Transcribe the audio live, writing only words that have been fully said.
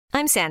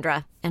I'm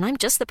Sandra, and I'm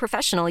just the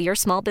professional your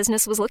small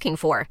business was looking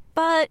for.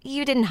 But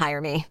you didn't hire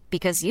me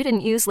because you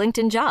didn't use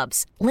LinkedIn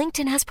Jobs.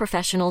 LinkedIn has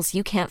professionals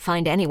you can't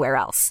find anywhere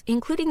else,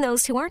 including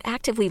those who aren't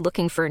actively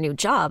looking for a new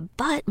job,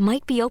 but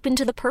might be open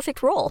to the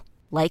perfect role,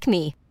 like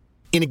me.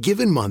 In a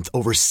given month,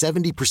 over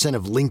 70%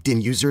 of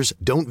LinkedIn users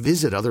don't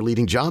visit other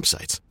leading job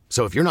sites.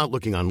 So if you're not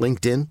looking on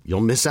LinkedIn,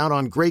 you'll miss out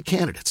on great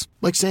candidates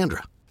like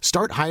Sandra.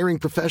 Start hiring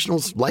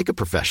professionals like a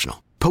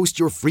professional. Post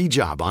your free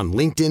job on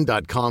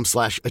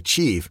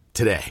linkedin.com/achieve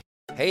today.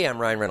 Hey, I'm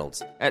Ryan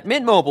Reynolds. At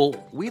Mint Mobile,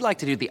 we like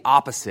to do the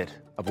opposite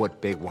of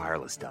what Big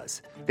Wireless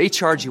does. They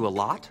charge you a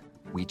lot,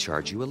 we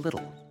charge you a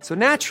little. So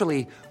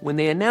naturally, when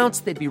they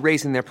announced they'd be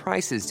raising their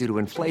prices due to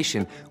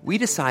inflation, we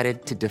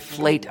decided to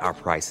deflate our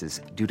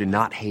prices due to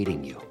not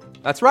hating you.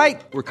 That's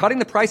right. We're cutting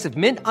the price of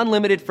Mint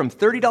Unlimited from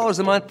 $30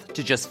 a month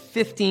to just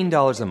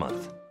 $15 a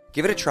month.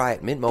 Give it a try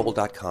at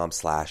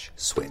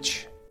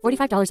mintmobile.com/switch.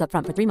 $45 up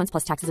front for 3 months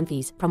plus taxes and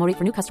fees. Promo rate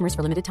for new customers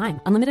for limited time.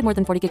 Unlimited more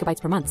than 40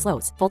 gigabytes per month.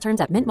 Slows full terms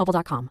at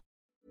mintmobile.com.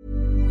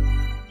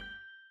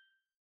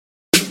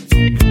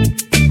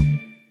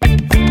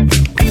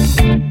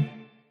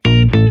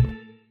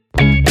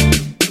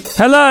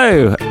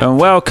 Hello and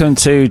welcome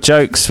to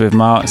Jokes with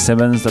Mark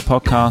Simmons, the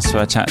podcast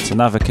where I chat to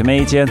another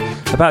comedian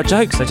about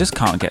jokes they just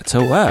can't get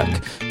to work.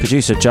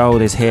 Producer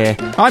Joel is here.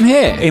 I'm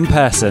here. In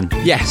person.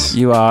 Yes.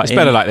 You are. It's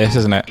better like this,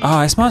 isn't it? Oh,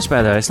 it's much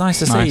better. It's nice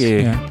to see you,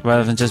 yeah.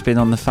 rather than just being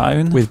on the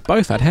phone. We've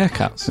both had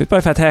haircuts. We've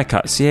both had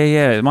haircuts.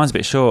 Yeah. Mine's a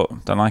bit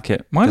short. Don't like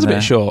it. Mine's a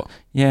bit short.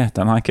 Yeah,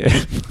 don't like it.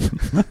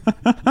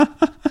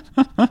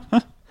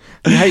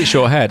 You hate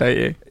short hair, don't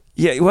you?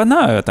 Yeah, well,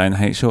 no, I don't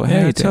hate short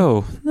hair at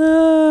all.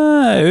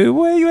 No,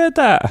 where you had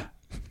that?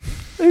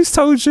 Who's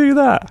told you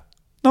that?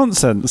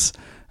 Nonsense.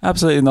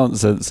 Absolutely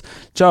nonsense.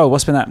 Joel,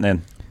 what's been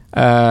happening?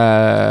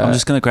 I'm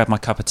just going to grab my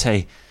cup of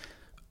tea.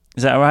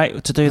 Is that all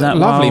right to do that?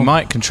 Lovely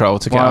mic control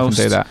to get up and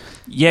do that.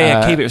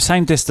 Yeah, keep it the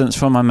same distance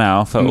from my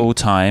mouth at all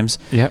times.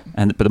 Yep.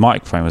 But the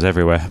microphone was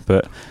everywhere.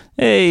 But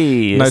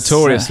hey,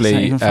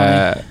 notoriously,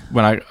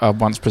 when I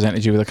once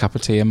presented you with a cup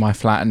of tea in my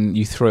flat and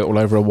you threw it all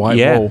over a white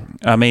wall.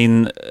 I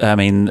mean,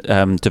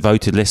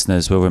 devoted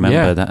listeners will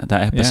remember that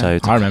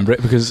episode. Yeah, I remember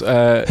it because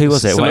who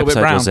was it? What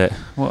episode was it?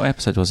 What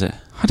episode was it?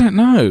 I don't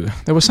know.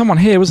 There was someone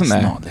here, wasn't there?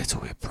 It's not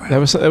Little Bit Brown.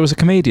 There was a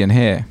comedian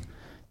here.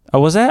 Oh,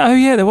 was there? Oh,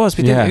 yeah, there was.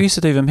 We Yeah. used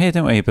to do them here,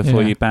 didn't we?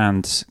 Before you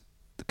banned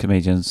the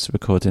comedians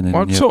recording in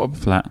your sort of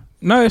flat.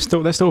 No,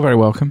 they're still very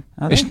welcome.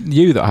 It's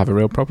you that I have a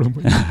real problem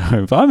with.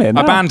 But I'm here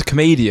now. I banned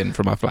comedian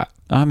from my flat.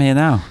 I'm here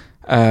now.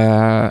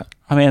 I'm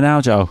here now,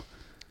 Joel.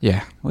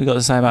 Yeah. What you got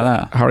to say about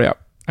that? Hurry up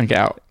and get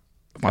out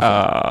of my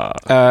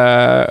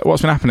flat.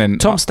 What's been happening?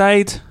 Tom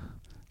stayed.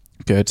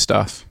 Good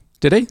stuff.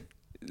 Did he?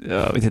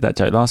 We did that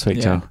joke last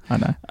week, Joel. I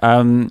know.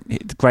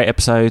 Great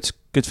episode.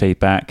 Good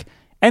feedback.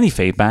 Any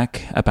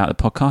feedback about the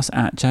podcast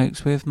at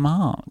Jokes with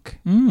Mark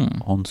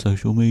on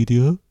social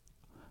media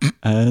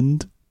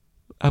and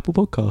Apple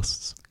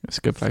Podcasts. It's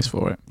a good place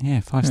for it. Yeah,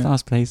 5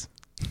 stars, please.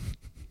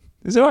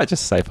 Is it all right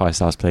just to say 5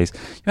 stars, please?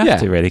 You have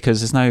to, really,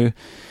 because there's no...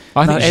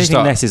 I think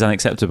anything less is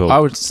unacceptable. I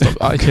would stop.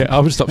 I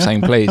would stop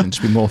saying please and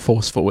just be more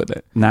forceful with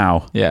it.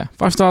 Now. Yeah.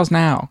 5 stars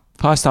now.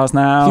 5 stars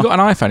now. If you've got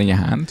an iPhone in your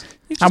hand,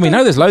 and we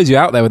know there's loads of you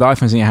out there with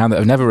iPhones in your hand that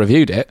have never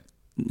reviewed it.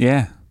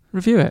 Yeah.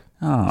 Review it.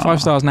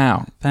 5 stars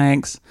now.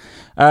 Thanks.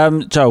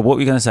 Joe, what were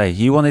you going to say?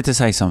 You wanted to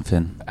say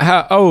something.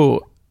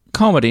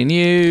 Comedy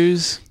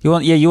news. You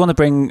want to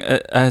bring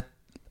a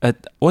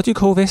what do you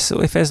call this?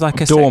 If there's like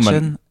a dormant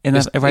section in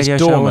a radio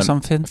show or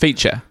something?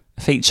 Feature.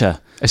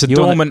 It's a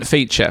dormant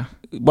feature.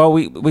 Well,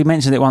 we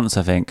mentioned it once,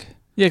 I think.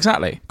 Yeah,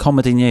 exactly.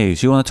 Comedy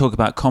news. You want to talk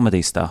about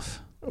comedy stuff?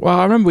 Well,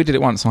 I remember we did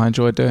it once and I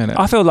enjoyed doing it.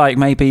 I feel like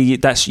maybe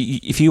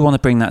if you want to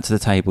bring that to the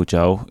table,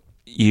 Joel,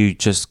 you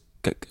just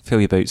fill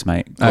your boots,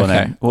 mate. Go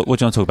okay. on, what do you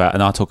want to talk about?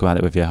 And I'll talk about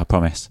it with you, I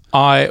promise.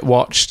 I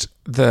watched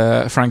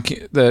the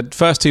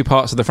first 2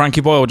 parts of the Frankie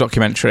Boyle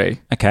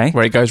documentary. Okay.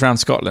 Where he goes around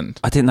Scotland.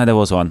 I didn't know there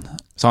was one.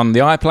 It's on the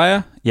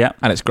iPlayer. Yeah.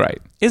 And it's great.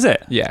 Is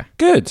it? Yeah.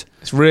 Good.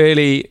 It's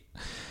really...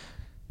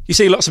 You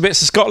see lots of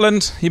bits of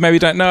Scotland you maybe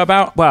don't know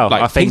about. Well,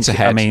 like I think...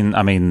 Peterhead. I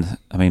mean,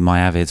 my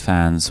avid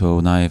fans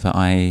will know that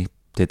I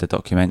did the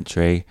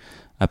documentary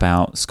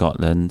about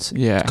Scotland,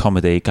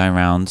 comedy going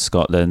around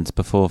Scotland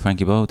before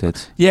Frankie Boyle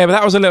did. Yeah, but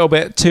that was a little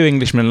bit 2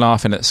 Englishmen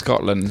laughing at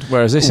Scotland,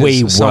 whereas this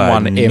is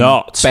someone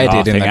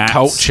embedded in the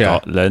culture.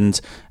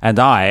 Scotland, and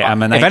I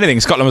am an... If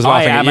anything, Scotland was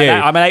laughing at you.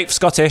 I'm an 8th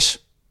Scottish.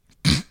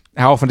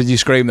 How often did you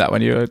scream that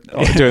when you were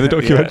doing the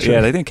documentary?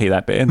 Yeah, they didn't keep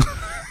that bit in.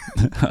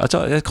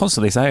 They're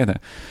constantly saying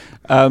it.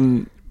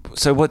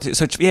 So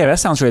that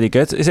sounds really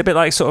good. Is it a bit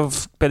like sort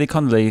of Billy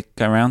Connolly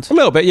going around? A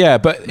little bit, yeah,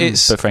 but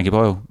it's... But Frankie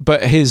Boyle.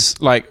 But his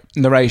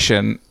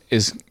narration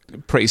is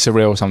pretty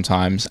surreal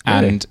sometimes,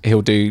 really? And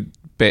he'll do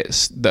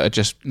bits that are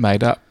just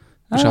made up,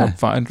 which I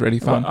find really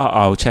fun. Well,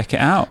 I'll check it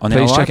out.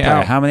 Please check it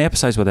out. How many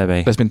episodes will there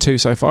be? There's been 2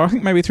 so far. I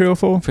think maybe 3 or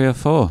 4. 3 or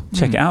 4.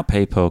 Check it out,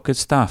 people. Good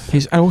stuff.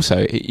 And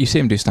also, you see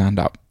him do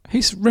stand-up.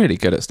 He's really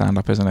good at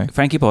stand-up, isn't he?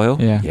 Frankie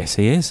Boyle? Yeah. Yes,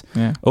 he is.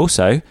 Yeah.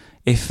 Also,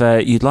 if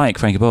you'd like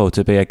Frankie Boyle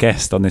to be a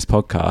guest on this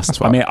podcast, that's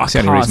the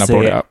only reason I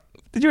brought it up.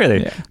 Did you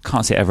really? Yeah.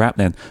 Can't see it ever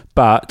happening.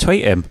 But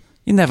tweet him.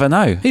 You never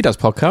know. He does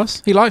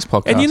podcasts. He likes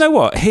podcasts. And you know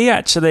what? He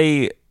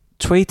actually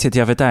tweeted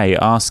the other day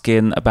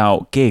asking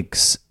about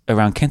gigs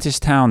around Kentish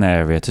Town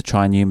area to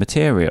try new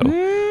material.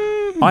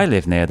 I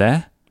live near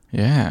there.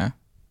 Yeah.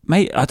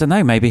 Mate, I don't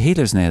know. Maybe he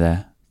lives near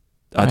there.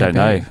 I don't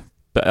know.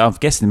 But I'm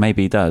guessing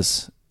maybe he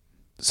does.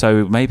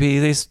 So maybe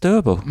it is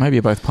doable. Maybe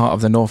you're both part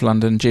of the North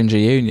London Ginger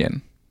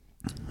Union.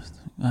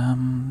 Yeah,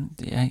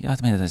 I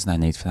mean, there's no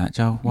need for that,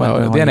 Joel. The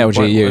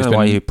NLGU has been...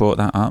 Why you brought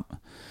that up?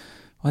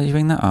 Why did you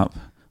bring that up?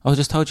 I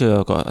just told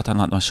you I don't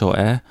like my short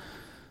hair.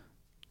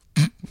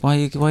 Why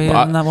you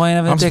having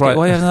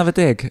another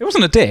dig? It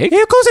wasn't a dig.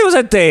 Yeah, of course it was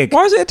a dig.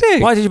 Why is it a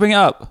dig? Why did you bring it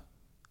up?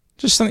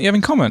 Just something you have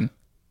in common.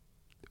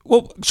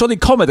 Well, surely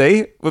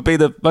comedy would be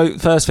the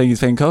first thing you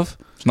think of.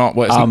 It's not.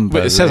 Well,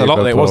 it says a lot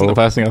that it wasn't the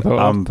first thing I thought of.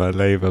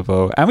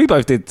 Unbelievable. And we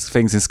both did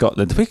things in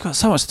Scotland. We've got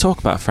so much to talk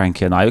about,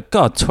 Frankie and I.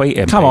 God, tweet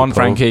him. Come on,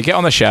 Frankie, get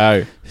on the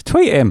show.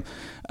 Tweet him.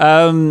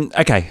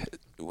 Okay.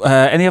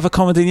 Any other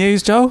comedy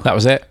news, Joel? That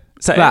was it.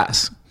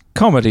 That's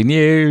comedy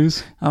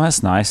news. Oh,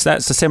 that's nice.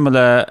 That's a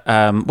similar...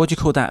 what do you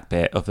call that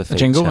bit of the feature? A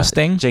jingle? A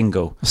sting?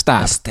 Jingle. A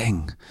stab? A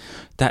sting.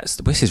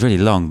 This is really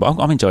long, but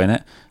I'm enjoying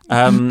it.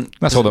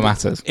 That's all that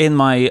matters. In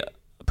my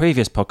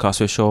previous podcast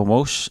with Sean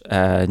Walsh,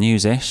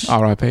 News-ish...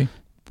 R.I.P.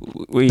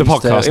 The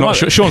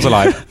podcast, Sean's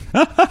alive.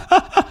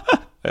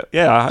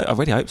 Yeah, I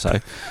really hope so.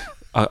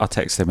 I'll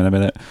text him in a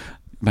minute.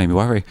 Made me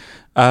worry.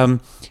 What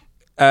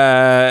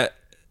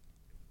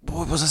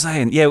was I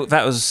saying? Yeah,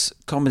 that was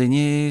comedy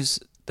news.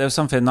 There was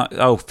something like,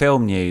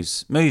 film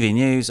news, movie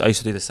news. I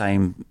used to do the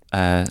same.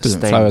 Doesn't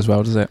flow as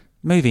well, does it?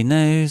 Movie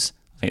news.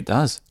 I think it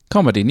does.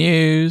 Comedy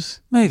news.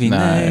 Movie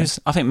news.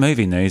 I think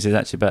movie news is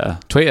actually better.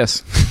 Tweet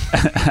us.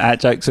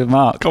 At Jokes with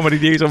Mark. Comedy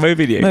news or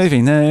movie news?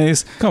 Movie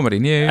news. Comedy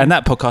news. And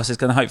that podcast is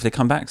going to hopefully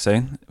come back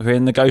soon. We're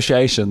in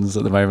negotiations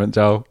at the moment,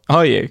 Joel.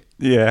 Are you?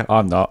 Yeah,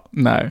 I'm not.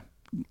 No.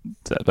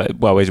 But,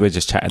 well, we're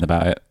just chatting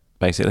about it,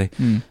 basically.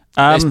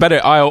 It's better.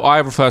 I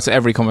refer to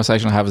every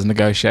conversation I have as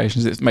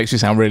negotiations. It makes you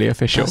sound really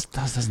official. It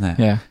does, doesn't it?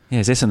 Yeah. Yeah,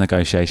 is this a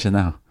negotiation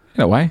now?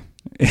 In a way.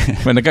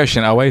 We're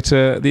negotiating our way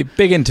to the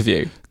big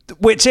interview.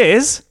 Which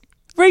is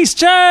Rhys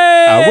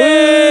James!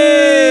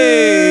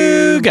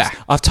 Awooga!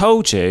 I've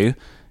told you,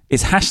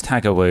 it's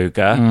hashtag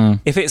awooga.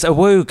 If it's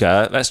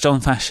awooga, that's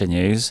John Fashion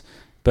News.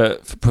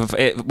 But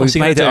we've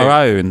made it our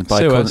own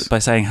by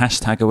saying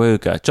hashtag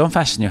awooga. John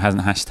Fashion News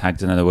hasn't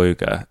hashtagged an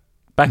awooga.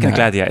 Back in the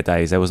Gladiator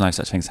days, there was no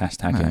such thing as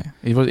hashtagging.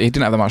 No. He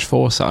didn't have that much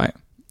foresight.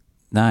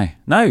 No,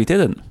 he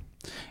didn't.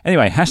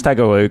 Anyway, hashtag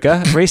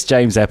awooga, Rhys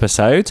James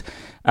episode.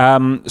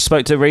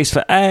 Spoke to Rhys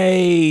for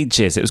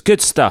ages. It was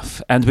good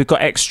stuff. And we've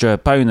got extra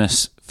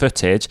bonus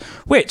footage,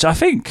 which I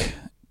think,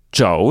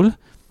 Joel,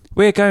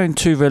 we're going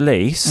to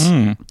release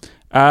in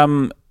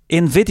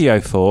video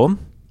form.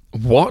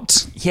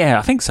 What? Yeah,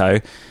 I think so.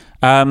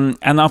 And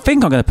I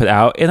think I'm going to put it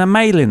out in a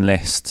mailing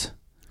list.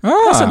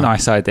 That's a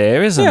nice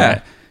idea, isn't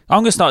it?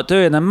 I'm going to start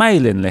doing a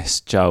mailing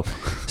list, Joel.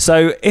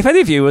 So if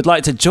any of you would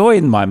like to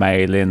join my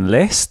mailing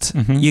list,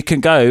 you can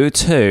go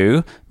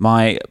to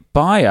my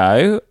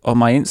bio on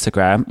my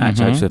Instagram at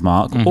Jokes with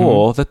Mark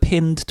or the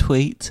pinned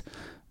tweet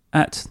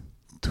at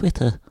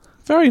Twitter.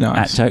 Very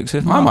nice. At Jokes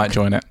with Mark. I might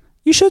join it.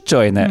 You should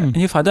join it. And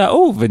you'll find out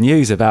all the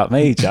news about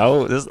me,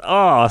 Joel. There's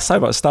so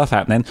much stuff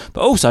happening.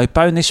 But also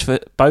bonus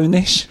fetish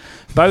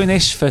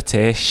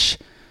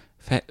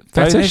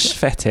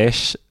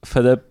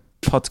for the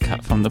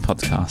podcast from the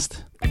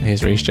podcast.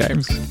 Here's Rhys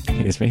James.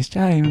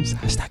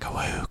 Hashtag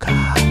awooga.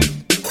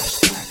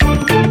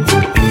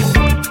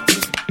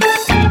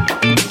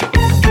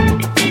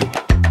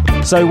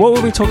 So what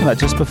were we talking about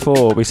just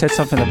before? We said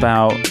something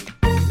about...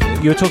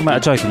 You were talking about a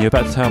joke and you were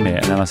about to tell me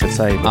it, and then I said,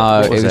 say... it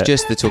was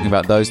just talking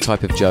about those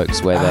type of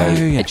jokes where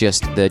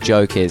the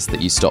joke is that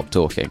you stop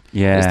talking.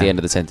 Yeah. It's the end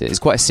of the sentence. It's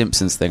quite a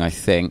Simpsons thing, I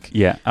think.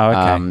 Yeah. Oh,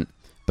 okay.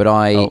 But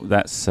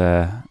that's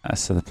the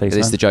police.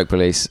 It's the joke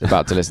police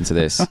about to listen to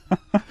this.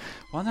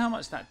 Wonder how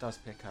much that does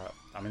pick up.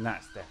 I mean,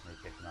 that's definitely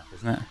picking up,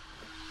 isn't it?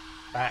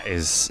 That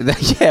is...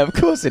 Yeah, of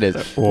course it is.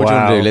 Wow. What do you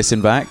want to do,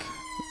 listen back?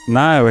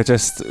 No, we'll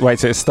just wait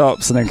till it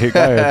stops and then keep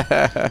going.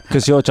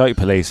 Because your joke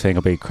police thing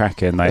will be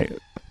cracking, mate.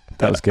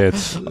 That was good.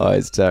 Oh,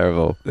 it's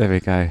terrible. There we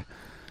go.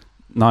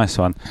 Nice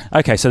one.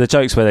 Okay, so the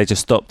jokes where they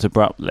just stopped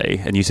abruptly,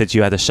 and you said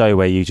you had a show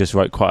where you just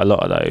wrote quite a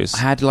lot of those. I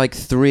had like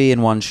 3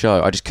 in one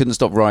show. I just couldn't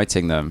stop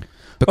writing them.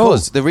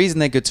 Because the reason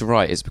they're good to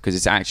write is because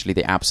it's actually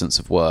the absence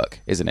of work,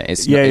 isn't it?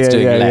 It's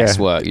doing less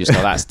work. You just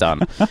go, that's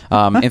done.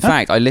 In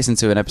fact, I listened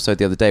to an episode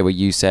the other day where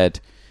you said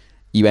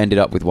you ended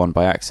up with one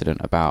by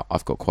accident about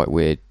I've got quite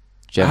weird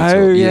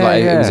genital.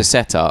 It was a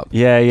setup.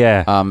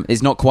 Yeah.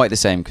 It's not quite the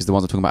same because the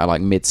ones I'm talking about are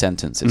like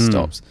mid-sentence, it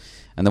stops.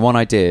 And the one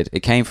I did, it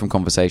came from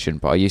conversation,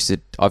 but I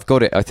think I've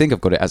got it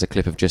as a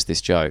clip of just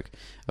this joke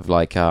of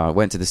like, I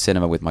went to the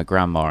cinema with my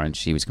grandma and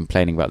she was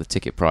complaining about the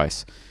ticket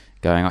price.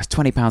 Going, it's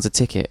 £20 a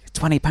ticket,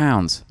 £20.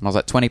 And I was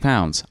like,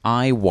 £20?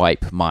 I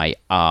wipe my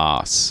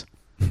arse.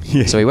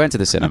 Yeah. So we went to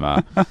the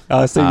cinema.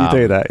 I see you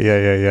do that.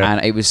 Yeah.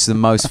 And it was the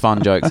most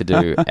fun joke to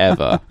do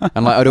ever.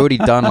 And like I'd already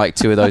done like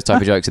 2 of those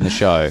type of jokes in the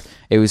show.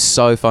 It was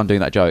so fun doing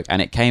that joke,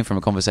 and it came from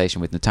a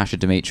conversation with Natasha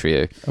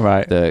Demetriou,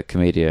 right, the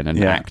comedian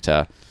and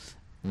actor,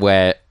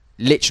 where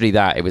literally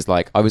it was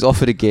like I was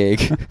offered a gig,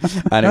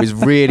 and it was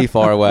really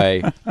far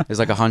away. It was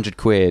like 100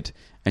 quid,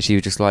 and she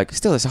was just like,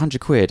 "Still, it's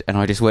 100 quid," and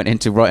I just went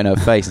into right in her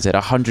face and said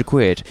 100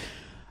 quid,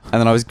 and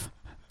then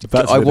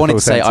I wanted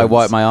to say I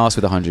wiped my ass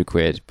with 100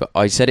 quid, but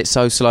I said it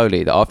so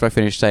slowly that after I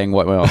finished saying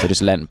wipe my ass, I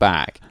just leant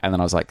back, and then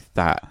I was like,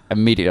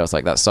 immediately I was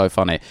like, that's so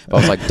funny. But I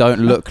was like, don't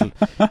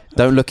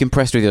look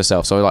impressed with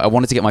yourself. So I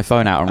wanted to get my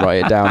phone out and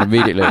write it down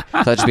immediately.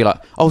 So I'd just be like,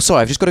 oh,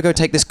 sorry, I've just got to go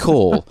take this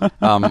call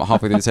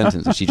halfway through the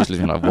sentence. And she just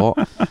looked at me like, what?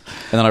 And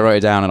then I wrote it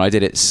down, and I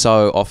did it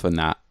so often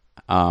that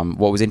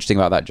what was interesting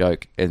about that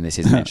joke, and this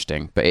isn't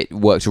interesting, but it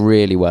worked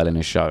really well in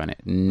a show, and it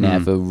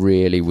never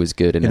really was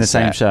good in the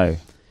same show.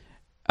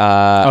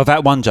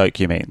 That one joke,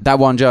 you mean? That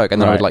one joke, and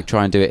then I would like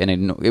try and do it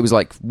it was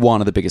like one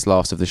of the biggest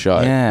laughs of the show.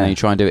 Yeah. And you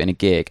try and do it in a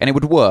gig, and it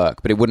would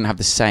work, but it wouldn't have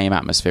the same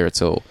atmosphere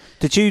at all.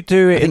 Did you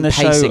do it in the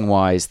show? Pacing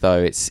wise, though,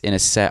 it's in a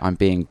set. I'm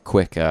being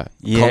quicker,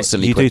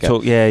 constantly quicker. You do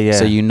talk, yeah.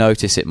 So you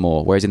notice it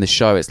more. Whereas in the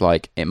show, it's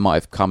like it might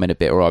have come in a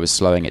bit, or I was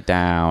slowing it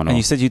down. And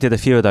you said you did a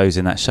few of those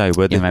in that show.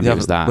 Were the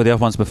other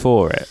ones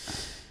before it?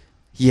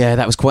 Yeah,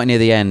 that was quite near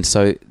the end,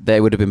 so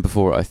they would have been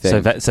before it, I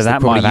think. So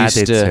that might have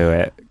added to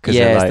it.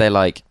 Yes, they're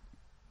like...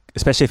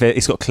 Especially if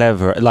it's got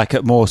clever, like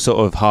a more sort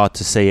of hard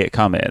to see it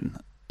coming.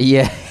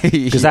 Yeah.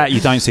 Because that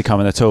you don't see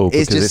coming at all.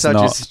 It's just such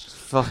a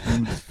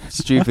fucking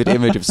stupid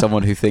image of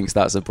someone who thinks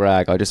that's a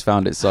brag. I just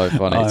found it so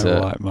funny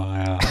wipe my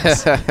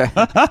ass.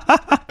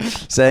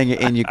 Saying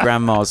it in your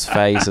grandma's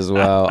face as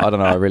well. I don't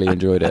know, I really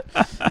enjoyed it.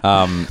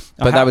 But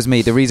that was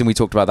me. The reason we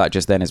talked about that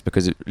just then is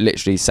because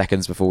literally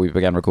seconds before we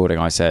began recording,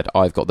 I said,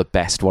 I've got the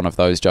best one of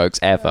those jokes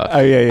ever.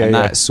 Oh, yeah. And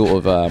that's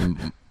sort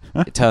of...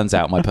 it turns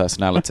out my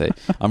personality.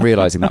 I'm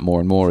realising that more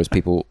and more as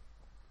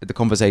the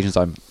conversations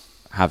I'm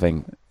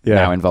having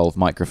now involve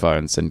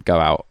microphones and go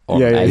out on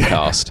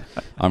Acast.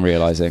 I'm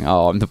realising,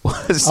 I'm the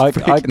worst. I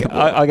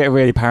get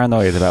really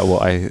paranoid about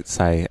what I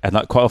say, and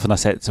like quite often I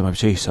say it to my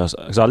producer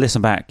because I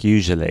listen back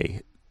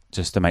usually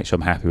just to make sure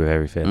I'm happy with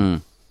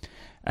everything.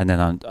 And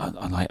then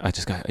I'm like, I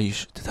just go, did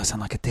that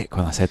sound like a dick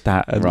when I said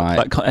that? And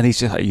and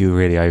he's just like, you're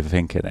really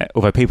overthinking it.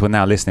 Although people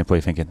now listening are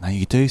probably thinking, no,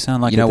 you do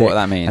sound like a dick. You know what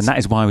that means? And that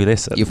is why we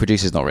listen. Your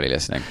producer's not really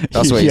listening.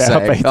 That's what he's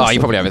saying. Oh, you're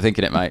probably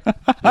overthinking it, mate.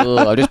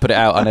 I just put it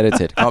out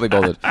unedited. Can't be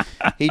bothered.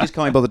 He just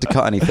can't be bothered to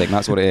cut anything.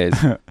 That's what it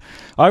is.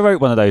 I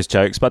wrote one of those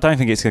jokes, but I don't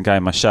think it's going to go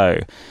in my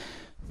show.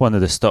 One of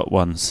the stock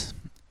ones.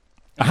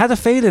 I had a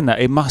feeling that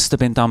it must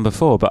have been done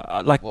before,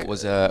 but like... What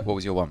was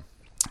your one?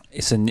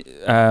 It's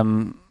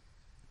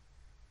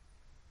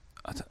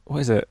what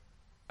is it?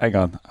 Hang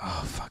on.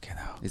 Oh, fucking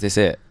hell. Is this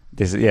it?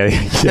 This is,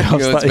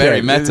 it's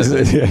very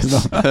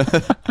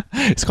meta.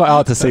 It's quite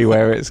hard to see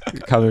where it's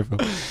coming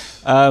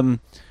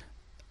from.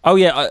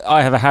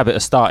 I have a habit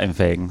of starting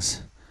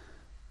things.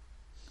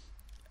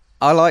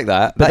 I like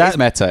that. But that is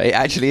meta. It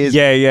actually is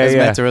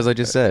meta as I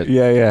just said.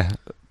 Yeah.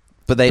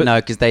 But they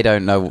know, because they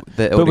don't know,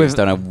 the audience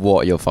don't know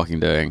what you're fucking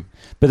doing.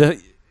 But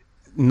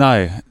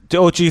no.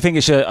 Or do you think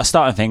it's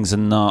starting things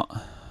and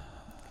not...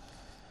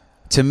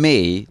 To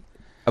me...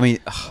 I mean,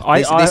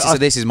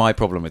 this is my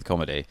problem with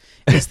comedy,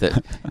 is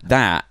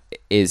that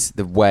is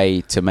the way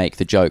to make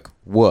the joke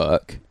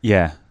work.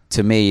 Yeah.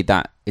 To me,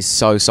 that is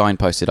so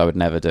signposted, I would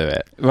never do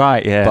it.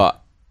 Right, yeah.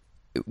 But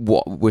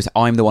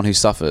I'm the one who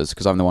suffers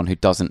because I'm the one who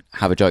doesn't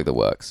have a joke that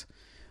works.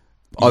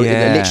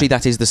 Literally,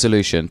 that is the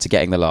solution to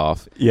getting the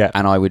laugh. Yeah.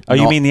 And I would...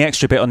 you mean the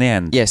extra bit on the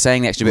end? Yeah,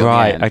 saying the extra bit on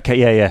the end. Right,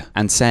 okay, yeah.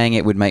 And saying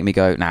it would make me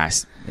go, nah,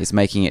 it's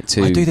making it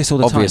too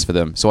obvious for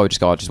them. So I would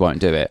just go, I just won't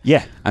do it.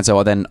 Yeah. And so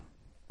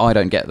I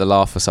don't get the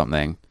laugh for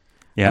something.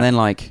 Yeah. And then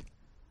like,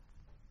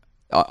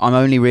 I'm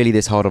only really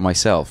this hard on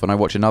myself. When I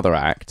watch another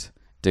act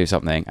do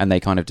something and they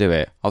kind of do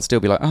it, I'll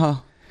still be like,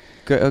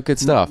 good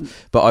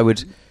stuff. But I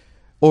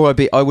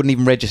wouldn't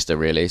even register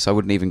really. So I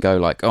wouldn't even go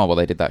like, oh, well,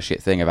 they did that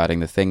shit thing of adding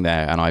the thing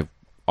there. And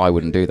I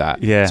wouldn't do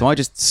that. Yeah. So I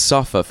just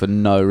suffer for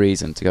no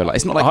reason to go like,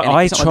 it's not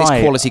like this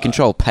quality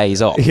control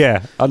pays off.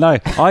 Yeah, I know.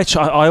 I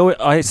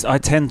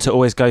tend to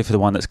always go for the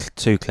one that's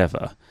too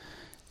clever.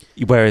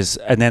 Whereas,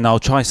 and then I'll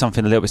try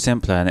something a little bit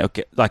simpler, and it'll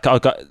get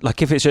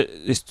if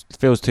it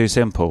feels too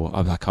simple,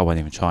 I'm like, I won't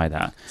even try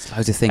that. There's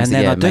loads of things, and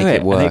then I do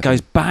it, work. And it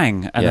goes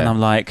bang, and then I'm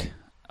like,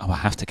 I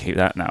have to keep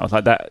that now.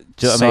 Like that.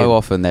 Do you know what I mean?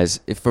 Often there's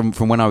from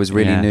when I was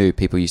really new,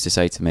 people used to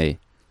say to me,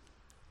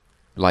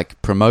 like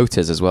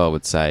promoters as well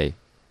would say,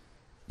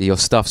 your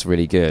stuff's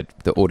really good.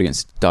 The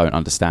audience don't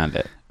understand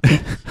it.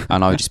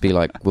 And I would just be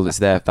like, well, that's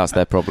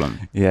their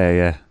problem.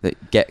 Yeah.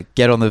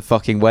 Get on the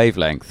fucking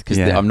wavelength, because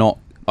I'm not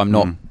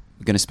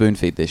going to spoon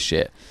feed this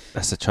shit.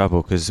 That's the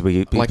trouble, because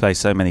we play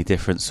so many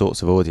different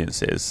sorts of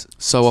audiences.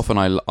 So often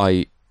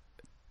I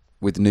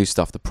with new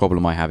stuff, the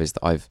problem I have is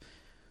that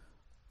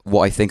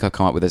what I think I've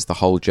come up with as the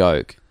whole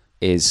joke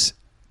is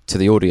to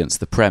the audience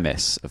the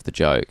premise of the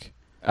joke.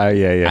 Oh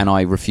yeah. And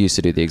I refuse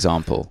to do the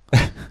example.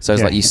 So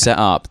it's like you set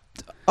up,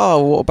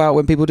 oh, what about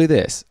when people do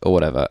this or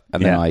whatever?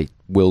 And then I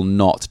will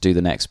not do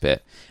the next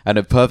bit. And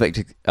a perfect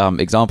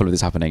example of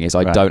this happening is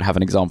I don't have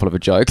an example of a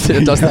joke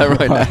that does that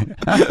right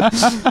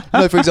now.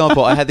 No, for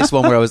example, I had this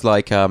one where I was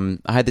like, I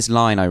had this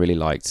line I really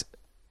liked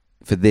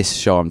for this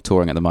show I'm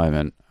touring at the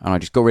moment, and I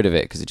just got rid of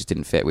it because it just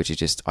didn't fit, which is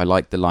just, I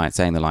like the line,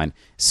 saying the line,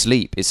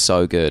 sleep is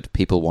so good,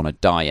 people want to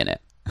die in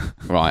it.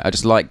 Right? I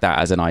just like that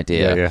as an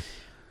idea. Yeah.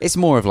 It's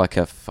more of like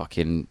a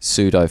fucking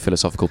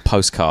pseudo-philosophical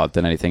postcard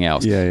than anything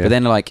else. Yeah. But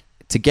then like,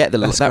 to get the...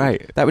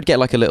 That would get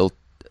like a little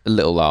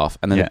laugh,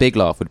 and then a big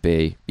laugh would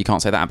be, you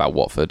can't say that about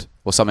Watford,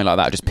 or something like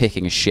that, just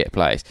picking a shit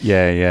place.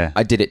 Yeah.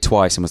 I did it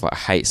twice and was like, I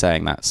hate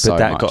saying that so much.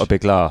 But that got a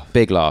big laugh?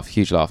 Big laugh,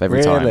 huge laugh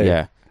every time,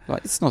 yeah.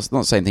 Like, it's not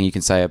the same thing you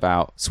can say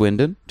about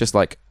Swindon, just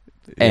like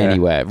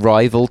anywhere,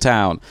 rival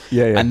town.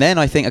 Yeah. And then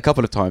I think a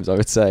couple of times I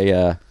would say,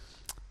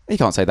 you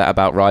can't say that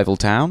about rival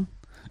town.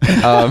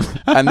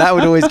 And that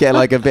would always get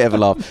like a bit of a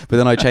laugh, but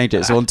then I changed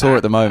it. So on tour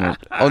at the moment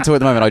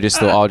I just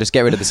thought, I'll just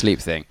get rid of the sleep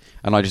thing,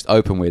 and I just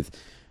open with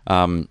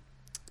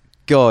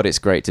God, it's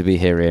great to be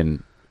here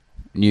in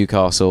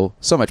Newcastle,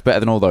 so much better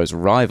than all those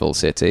rival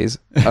cities.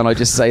 And I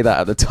just say that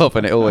at the top,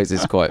 and it always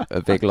is quite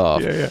a big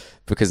laugh.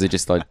 Because I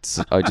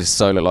just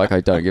so look like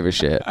I don't give a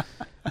shit,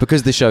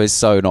 because the show is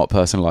so not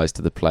personalised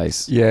to the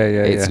place.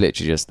 It's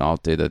literally just, I'll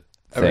do the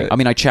thing. I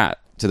mean, I chat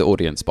to the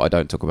audience, but I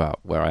don't talk about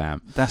where I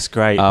am. That's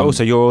great. But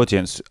also your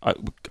audience,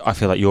 I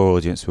feel like your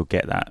audience will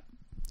get that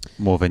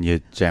more than your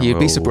general... You'd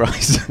be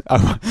surprised.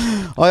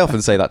 I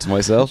often say that to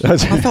myself. I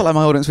felt like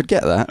my audience would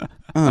get that.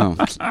 Oh,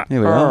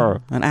 here we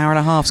are. An hour and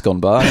a half's gone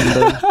by,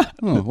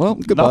 and well,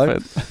 goodbye.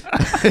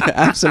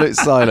 Absolute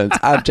silence.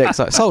 Abject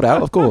silence. Sold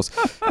out, of course.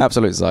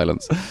 Absolute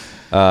silence.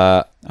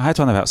 I had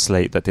one about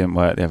sleep that didn't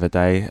work the other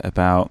day,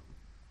 about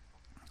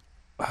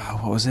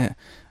what was it?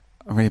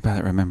 I'm really bad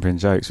at remembering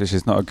jokes, which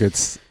is not a good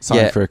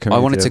sign for a comedian.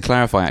 I wanted to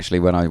clarify actually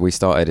when we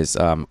started is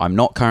I'm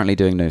not currently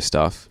doing new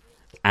stuff,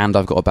 and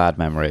I've got a bad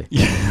memory.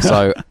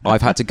 So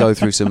I've had to go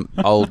through some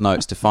old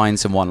notes to find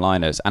some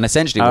one-liners, and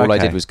essentially all I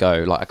did was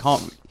go like, I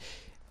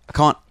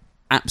can't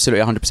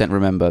absolutely 100%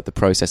 remember the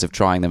process of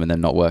trying them and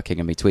them not working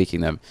and me tweaking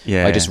them.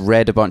 I just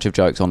read a bunch of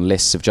jokes on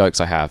lists of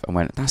jokes I have and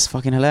went, that's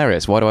fucking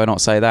hilarious, why do I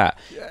not say that?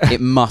 It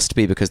must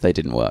be because they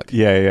didn't work. So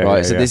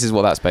this is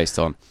what that's based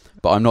on.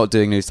 But I'm not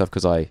doing new stuff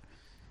because I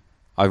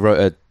wrote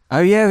a... Oh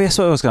yeah, that's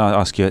what I was going to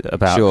ask you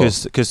about.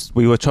 Because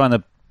we were trying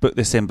to book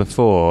this in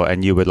before,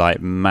 and you were like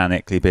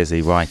manically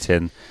busy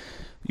writing.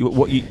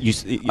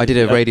 I did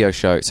a radio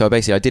show. So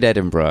basically I did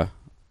Edinburgh,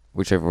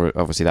 whichever,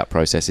 obviously that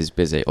process is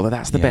busy. Although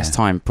that's the best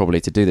time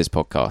probably to do this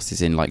podcast,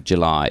 is in like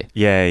July.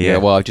 Yeah.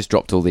 Well, I've just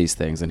dropped all these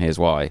things, and here's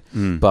why.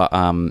 But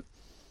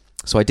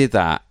so I did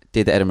that,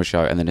 did the Edinburgh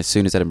show, and then as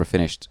soon as Edinburgh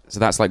finished, so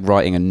that's like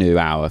writing a new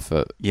hour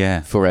for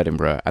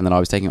Edinburgh, and then I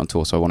was taking it on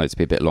tour, so I wanted it to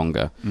be a bit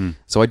longer.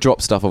 So I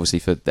dropped stuff obviously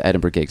for the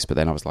Edinburgh gigs, but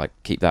then I was like,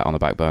 keep that on the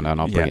back burner, and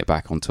I'll bring it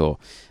back on tour.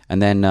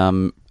 And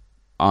then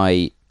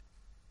I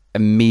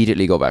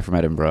immediately got back from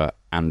Edinburgh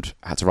and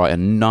had to write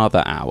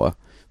another hour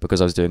because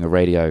I was doing a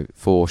Radio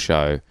 4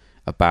 show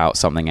about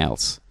something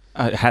else.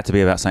 It had to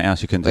be about something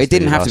else. You couldn't. It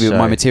didn't have to be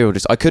my material.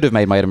 I could have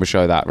made my Edinburgh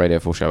show that Radio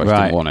 4 show. I just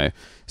didn't want to.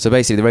 So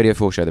basically, the Radio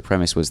 4 show, the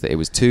premise was that it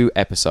was 2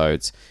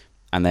 episodes,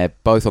 and they're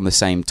both on the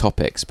same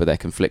topics, but they're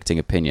conflicting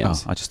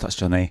opinions. Oh, I just touched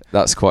your knee.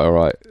 That's quite all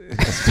right.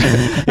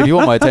 If you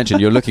want my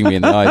attention, you're looking me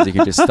in the eyes. You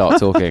can just start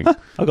talking.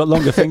 I've got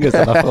longer fingers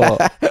than I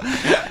thought.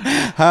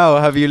 How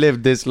have you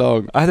lived this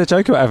long? I had a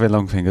joke about having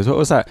long fingers. What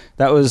was that?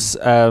 That was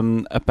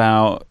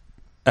about.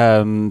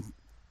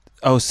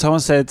 Someone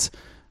said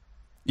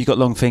you got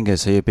long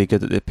fingers, so you'd be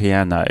good at the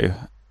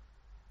piano.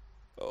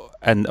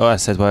 And I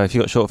said, well, if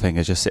you got short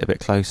fingers, just sit a bit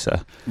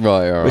closer.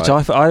 Right. Which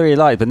I really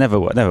liked, but never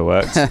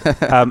worked.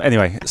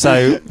 Anyway,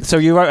 so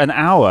you wrote an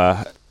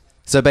hour.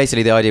 So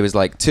basically, the idea was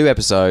like 2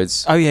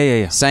 episodes. Oh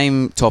yeah.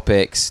 Same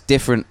topics,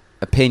 different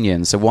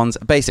opinions. So one's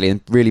basically,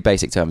 in really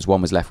basic terms,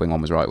 one was left wing,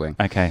 one was right wing.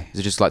 Okay.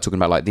 So just like talking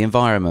about like the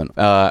environment.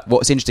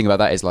 What's interesting about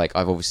that is like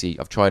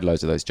I've tried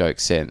loads of those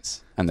jokes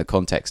since, and the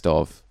context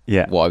of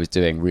what I was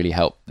doing really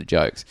helped the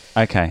jokes.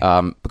 Okay.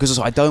 Because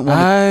also I don't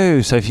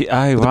want. So if you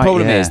the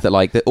problem is that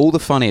like all the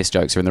funniest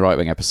jokes are in the right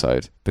wing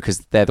episode because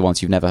they're the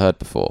ones you've never heard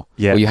before.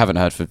 Yeah. Or you haven't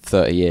heard for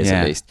 30 years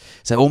at least.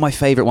 So all my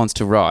favourite ones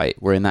to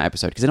write were in that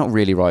episode because they're not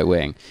really right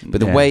wing,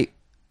 but the way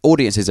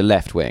audiences are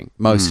left wing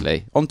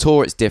mostly. On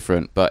tour it's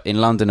different, but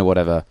in London or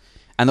whatever.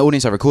 And the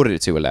audience I recorded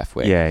it to were left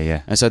wing.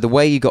 Yeah. And so the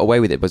way you got away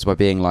with it was by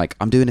being like,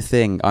 I'm doing a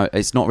thing.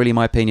 It's not really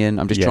my opinion.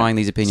 I'm just trying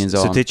these opinions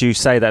on. So did you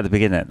say that at the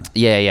beginning?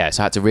 Yeah.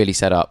 So I had to really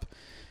set up.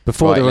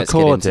 Before the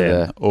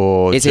recording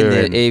or it's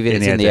during,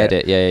 in the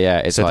edit. Yeah.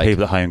 It's so like, the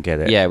people at home get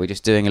it. Yeah, we're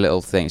just doing a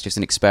little thing. It's just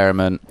an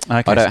experiment.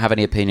 Okay. I don't have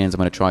any opinions. I'm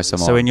going to try some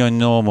on. So in your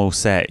normal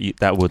set,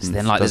 that wouldn't...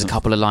 So then there's a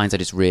couple of lines I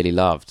just really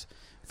loved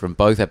from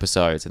both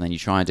episodes, and then you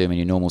try and do them in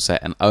your normal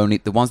set, and only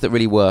the ones that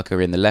really work are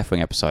in the left-wing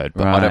episode,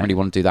 but I don't really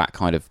want to do that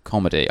kind of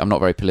comedy. I'm not a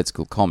very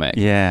political comic.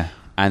 Yeah.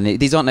 And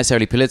these aren't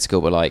necessarily political,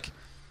 but like,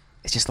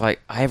 it's just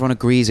like, everyone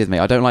agrees with me.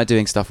 I don't like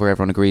doing stuff where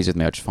everyone agrees with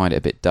me. I just find it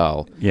a bit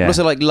dull. Yeah. But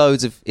also like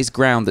loads of, it's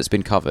ground that's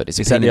been covered. Is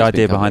that the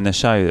idea behind the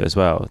show as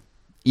well?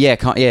 Yeah,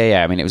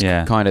 I mean, it was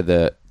kind of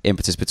the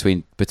impetus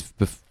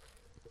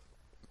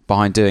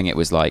behind doing it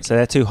was like... So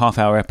they're 2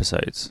 half-hour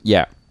episodes?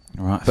 Yeah.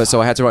 Right. But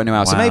so I had to write a new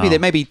hour. So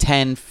maybe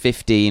 10,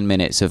 15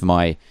 minutes of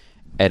my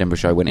Edinburgh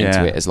show went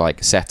into it as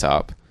like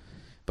setup.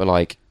 But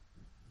like,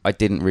 I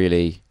can't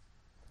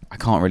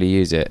really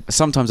use it.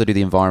 Sometimes I do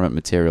the environment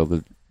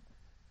material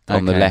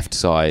on the left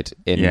side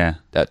in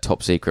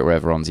Top Secret where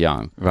everyone's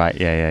young. Right,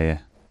 yeah.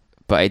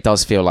 But it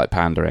does feel like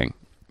pandering.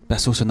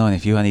 That's also annoying.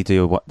 If you only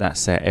do that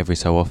set every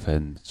so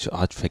often,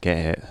 I'd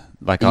forget it.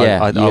 Like,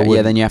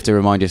 then you have to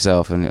remind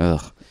yourself. And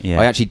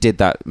I actually did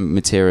that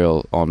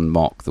material on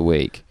Mock the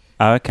week.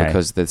 Oh, okay.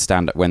 Because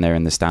when they're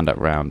in the stand-up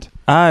round.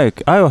 Oh,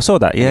 I saw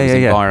that. Yeah,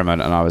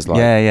 environment, and I was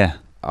like,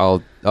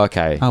 Oh,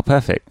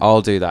 perfect.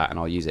 I'll do that and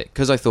I'll use it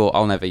because I thought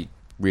I'll never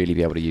really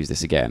be able to use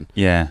this again.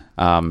 Yeah.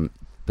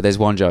 But there's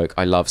one joke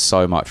I love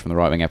so much from the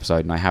Right Wing episode,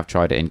 and I have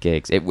tried it in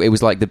gigs. It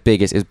was like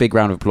it was a big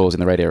round of applause in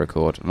the radio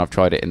record, and I've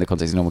tried it in the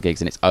context of normal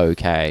gigs, and it's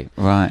okay.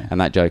 Right.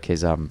 And that joke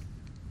is,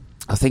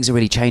 things are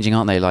really changing,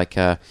 aren't they? Like,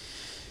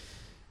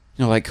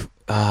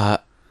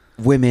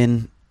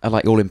 women are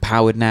like all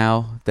empowered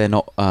now. They're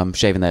not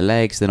shaving their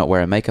legs. They're not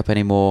wearing makeup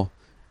anymore.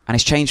 And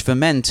it's changed for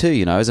men too,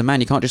 you know. As a man,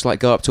 you can't just like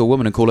go up to a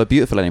woman and call her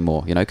beautiful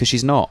anymore, you know, because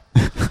she's not.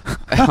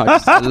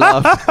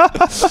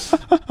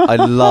 I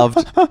loved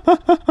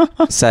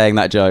saying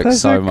that joke. That's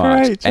so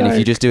much. Joke. And if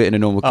you just do it in a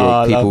normal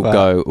gig, people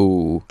go,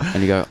 ooh.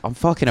 And you go, I'm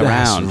fucking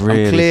around. That's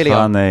really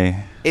funny.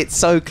 It's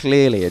so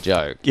clearly a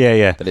joke.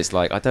 Yeah. That it's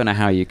like, I don't know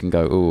how you can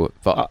go, ooh.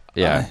 But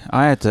yeah.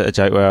 I had a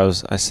joke where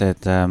I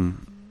said, the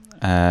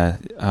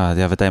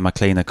other day my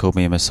cleaner called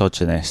me a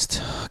misogynist.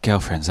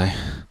 Girlfriends, eh?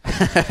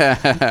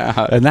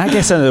 And that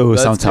gets a little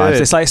sometimes.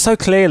 Good. It's like so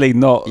clearly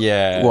not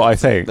what I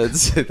think.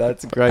 That's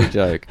a great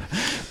joke.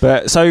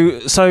 But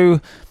so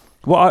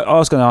what I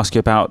was going to ask you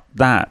about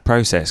that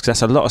process, because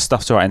that's a lot of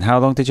stuff to write. And how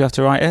long did you have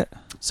to write it?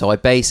 So I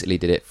basically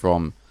did it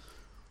from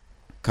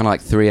kind of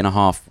like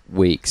 3.5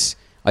 weeks.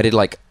 I did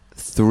like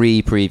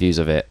 3 previews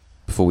of it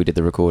before we did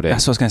the recording.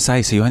 That's what I was going to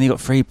say. So you only got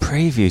 3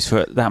 previews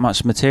for that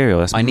much material.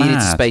 That's mad. Needed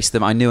to space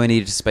them. I knew I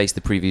needed to space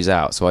the previews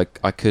out, so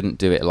I couldn't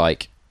do it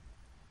like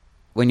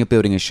when you're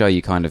building a show.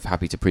 You're kind of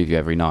happy to preview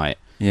every night.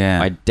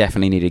 Yeah, I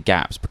definitely needed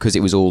gaps because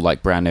it was all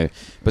like brand new.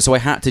 But so I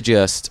had to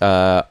just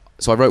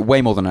so I wrote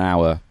way more than an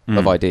hour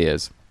of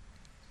ideas.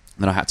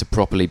 And then I had to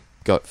properly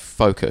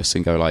focus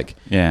and go like,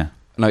 no,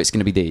 it's going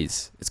to be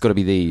these. It's got to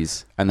be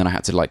these. And then I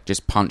had to like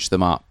just punch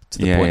them up to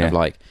the point of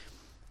like,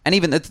 and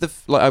even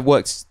like I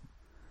worked.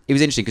 It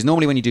was interesting because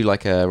normally when you do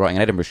like writing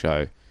an Edinburgh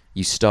show,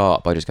 you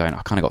start by just going,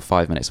 I kind of got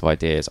 5 minutes of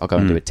ideas. I'll go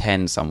and do a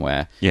 10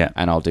 somewhere,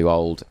 and I'll do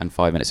old and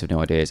 5 minutes of new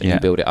ideas, and you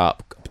build it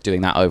up,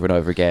 doing that over and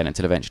over again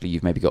until eventually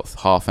you've maybe got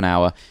half an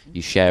hour.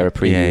 You share a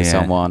preview with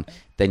someone,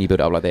 then you build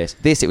it up like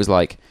this. It was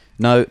like,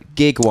 no,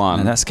 gig one,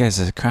 and that scares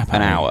the crap out of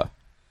me. An hour.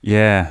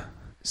 Yeah.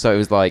 So it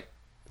was like,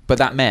 but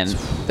that meant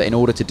that in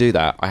order to do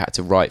that, I had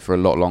to write for a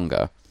lot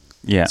longer.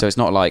 Yeah. So it's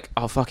not like,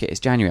 oh fuck it, it's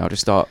January. I'll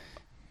just start.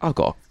 I've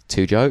got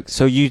 2 jokes.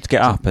 So you'd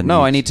get up and...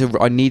 No, I need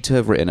to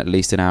have written at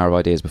least an hour of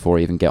ideas before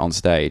I even get on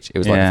stage. It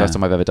was like the first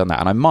time I've ever done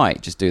that. And I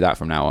might just do that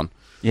from now on.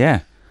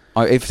 Yeah.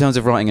 In terms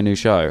of writing a new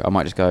show, I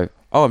might just go,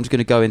 I'm just going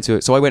to go into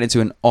it. So I went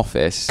into an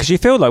office. Because you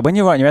feel like when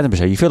you're writing your Edinburgh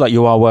show, you feel like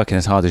you are working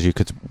as hard as you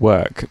could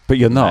work, but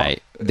you're not.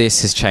 Mate,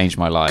 this has changed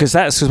my life.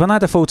 Because when I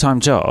had a full-time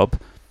job,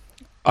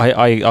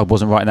 I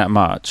wasn't writing that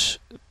much.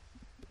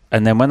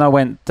 And then when I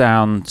went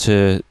down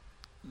to...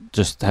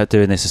 just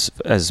doing this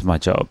as my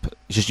job,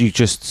 it's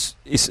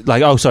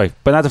like,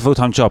 when I had a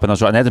full-time job and I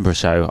was writing an Edinburgh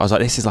show, I was like,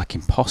 this is like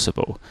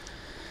impossible.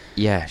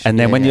 Yeah. And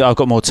then when I've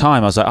got more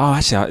time, I was like, oh,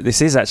 actually, this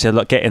is actually a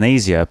lot getting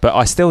easier, but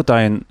I still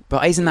don't.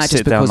 But isn't that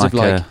just because of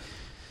like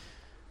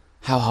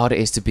how hard it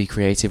is to be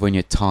creative when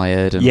you're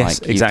tired and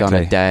like you've done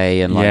a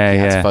day and like you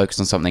had to focus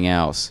on something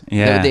else?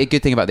 Yeah. The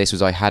good thing about this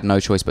was I had no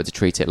choice but to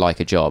treat it like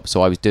a job.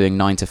 So I was doing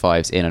 9 to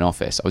 5s in an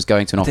office. I was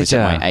going to an office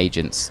at my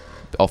agent's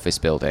office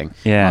building.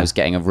 Yeah. I was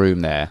getting a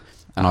room there,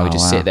 and I would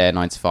just sit there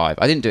 9 to 5.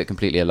 I didn't do it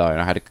completely alone.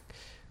 I had a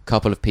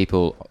couple of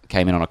people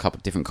came in on a couple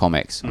of different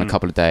comics on a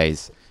couple of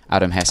days.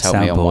 Adam Hess helped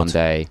me on one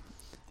day,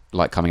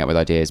 like coming up with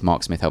ideas.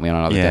 Mark Smith helped me on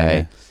another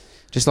day.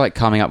 Just like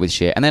coming up with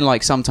shit. And then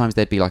like sometimes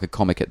there'd be like a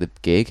comic at the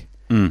gig.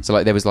 So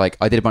like there was like,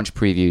 I did a bunch of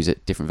previews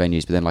at different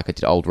venues, but then like I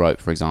did Old Rope,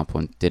 for example,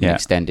 and did an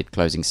extended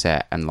closing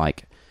set, and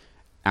like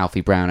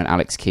Alfie Brown and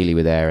Alex Keeley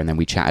were there, and then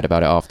we chatted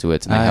about it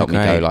afterwards, and they helped me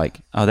go like...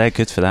 Oh, they're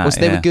good for that.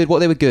 They were good. What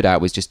they were good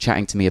at was just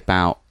chatting to me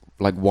about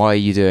like, why are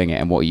you doing it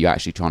and what are you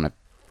actually trying to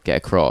get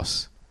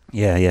across?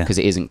 Yeah. Because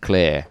it isn't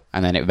clear.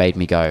 And then it made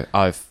me go,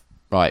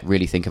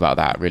 really think about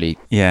that, really.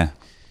 Yeah.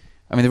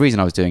 I mean, the reason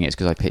I was doing it is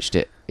because I pitched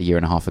it a year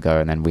and a half ago,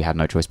 and then we had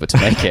no choice but to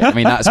make it. I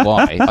mean, that's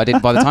why. By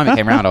the time it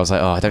came around, I was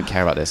like, I don't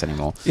care about this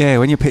anymore. Yeah,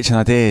 when you're pitching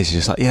ideas, you're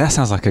just like, that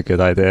sounds like a good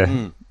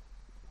idea.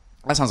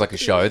 That sounds like a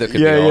show that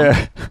could be on.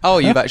 Yeah. Oh,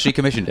 you've actually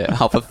commissioned it.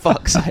 Oh, for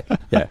fuck's sake.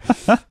 Yeah.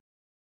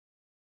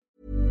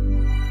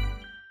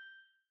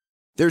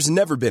 There's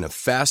never been a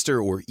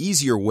faster or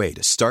easier way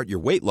to start your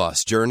weight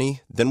loss journey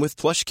than with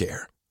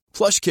PlushCare.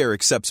 PlushCare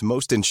accepts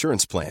most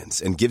insurance plans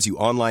and gives you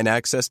online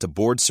access to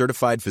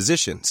board-certified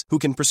physicians who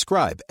can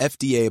prescribe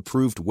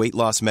FDA-approved weight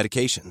loss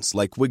medications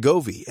like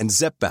Wegovy and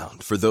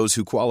Zepbound for those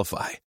who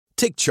qualify.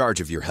 Take charge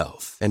of your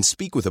health and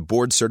speak with a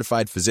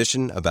board-certified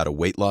physician about a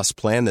weight loss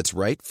plan that's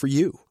right for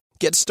you.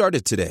 Get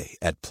started today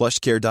at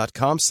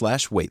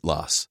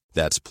plushcare.com/weight-loss.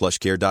 That's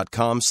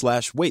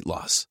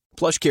plushcare.com/weight-loss.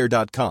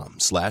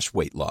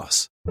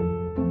 plushcare.com/weight-loss.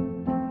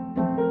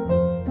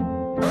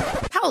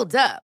 Hold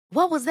up.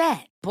 What was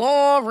that?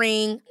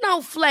 Boring.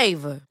 No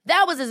flavor.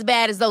 That was as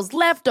bad as those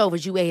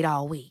leftovers you ate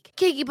all week.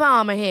 Keke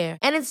Palmer here,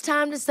 and it's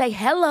time to say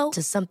hello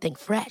to something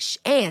fresh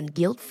and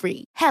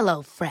guilt-free.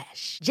 Hello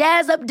Fresh.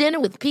 Jazz up dinner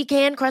with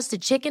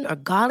pecan-crusted chicken or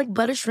garlic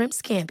butter shrimp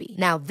scampi.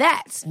 Now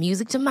that's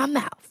music to my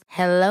mouth.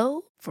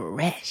 Hello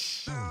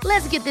Fresh.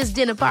 Let's get this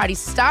dinner party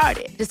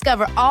started.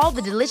 Discover all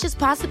the delicious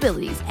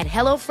possibilities at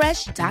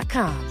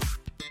HelloFresh.com.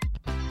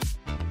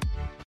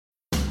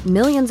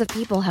 Millions of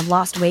people have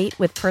lost weight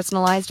with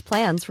personalized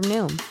plans from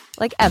Noom.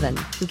 Like Evan,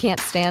 who can't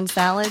stand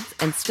salads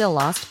and still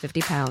lost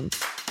 50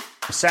 pounds.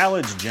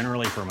 Salads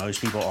generally for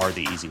most people are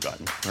the easy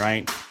button,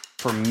 right?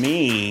 For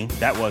me,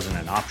 that wasn't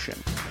an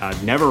option. I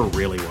never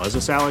really was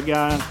a salad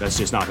guy. That's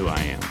just not who I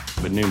am.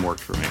 But Noom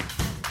worked for me.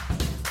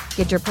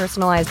 Get your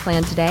personalized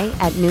plan today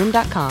at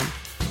Noom.com.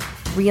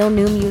 Real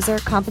Noom user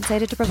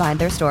compensated to provide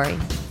their story.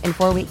 In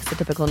 4 weeks, the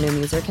typical Noom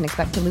user can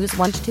expect to lose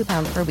 1 to 2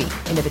 pounds per week.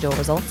 Individual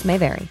results may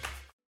vary.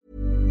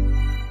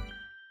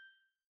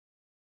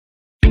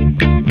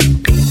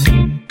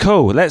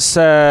 Cool. Let's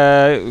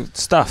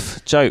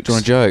stuff jokes. Do you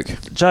want a joke?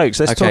 Jokes.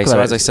 Let's talk about so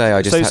it. As I say,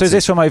 I just so is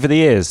this from over the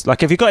years?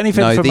 Like, have you got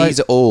anything? No, from these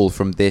are all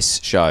from this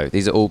show.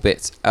 These are all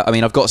bits. I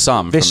mean, I've got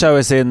some. This show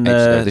is in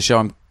the show.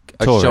 I'm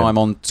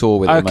on tour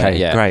with. At the moment.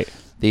 Yeah. Great.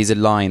 These are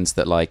lines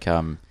that like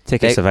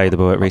tickets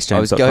available at RhysJames.com.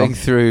 I was going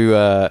through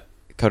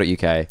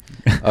co.uk.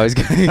 I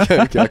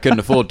couldn't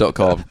afford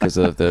 .com because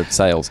of the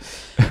sales.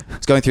 I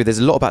was going through. There's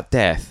a lot about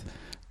death.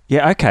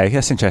 Yeah. Okay,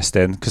 that's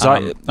interesting because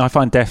I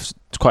find death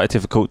quite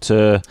difficult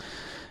to.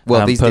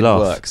 Well, these didn't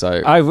off. work.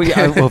 So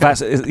well,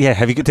 that's yeah.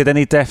 Have you did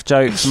any death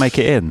jokes make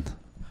it in?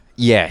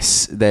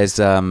 Yes, there's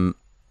so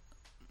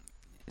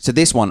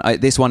this one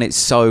it's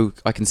so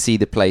I can see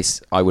the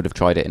place I would have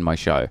tried it in my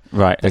show.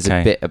 Right. There's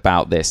a bit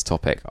about this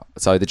topic.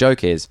 So the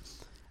joke is,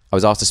 I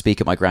was asked to speak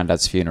at my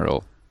granddad's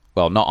funeral.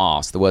 Well, not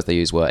asked. The words they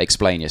used were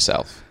 "explain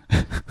yourself."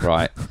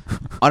 Right.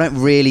 I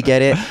don't really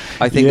get it.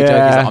 I think the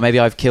joke is that maybe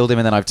I've killed him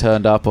and then I've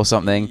turned up or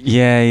something.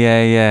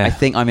 Yeah. I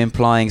think I'm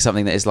implying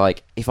something that is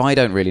like, if I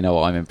don't really know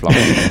what I'm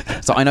implying.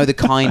 So I know the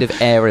kind of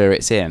area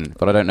it's in,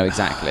 but I don't know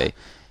exactly.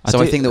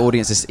 So I think the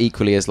audience is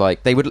equally as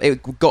like,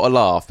 it got a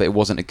laugh, but it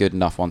wasn't a good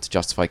enough one to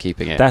justify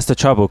keeping it. That's the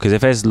trouble, because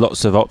if there's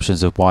lots of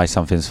options of why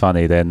something's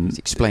funny, then...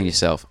 Explain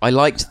yourself. I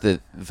liked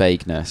the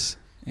vagueness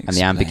and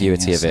the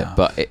ambiguity of it,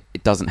 but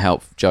it doesn't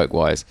help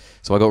joke-wise.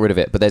 So I got rid of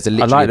it. But there's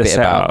literally a bit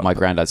about my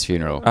granddad's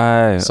funeral.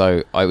 Oh.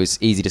 So I was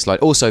easy to slide.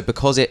 Also,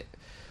 because I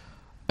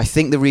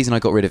think the reason I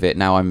got rid of it,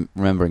 now I'm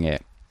remembering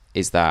it,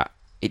 is that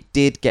it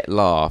did get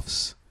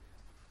laughs,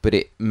 but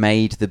it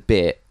made the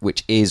bit,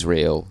 which is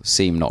real,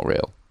 seem not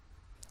real.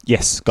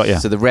 Yes, got you.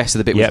 So the rest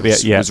of the bit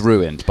was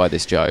ruined by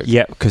this joke.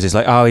 Yeah, because it's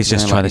like, oh, he's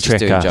just trying to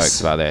trick us.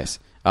 Jokes about this.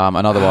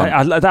 Another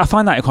one. I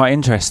find that quite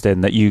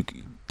interesting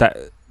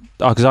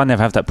because I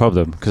never have that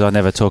problem, because I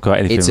never talk about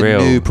anything real.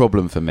 It's a new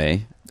problem for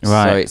me.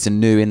 Right. So it's a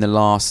new in the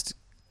last,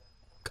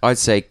 I'd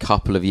say,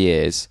 couple of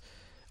years.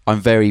 I'm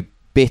very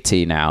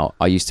bitty now.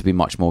 I used to be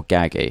much more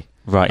gaggy.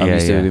 Right, I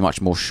used to be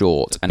much more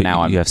short, and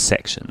now you have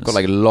sections. Got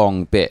like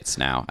long bits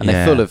now, and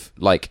they're full of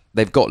like,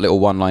 they've got little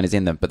one-liners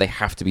in them, but they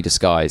have to be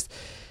disguised.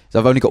 So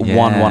I've only got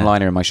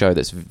one-liner in my show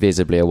that's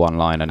visibly a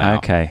one-liner now.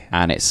 Okay.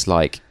 And it's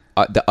like,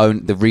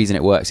 the reason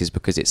it works is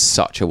because it's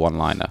such a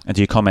one-liner. And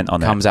do you comment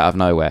on it? Comes out of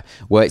nowhere.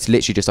 Where it's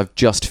literally just, I've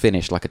just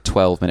finished like a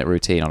 12-minute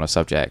routine on a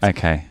subject.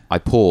 Okay. I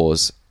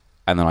pause,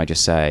 and then I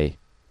just say,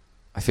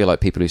 I feel like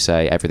people who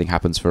say everything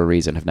happens for a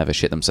reason have never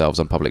shit themselves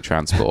on public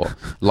transport.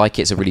 Like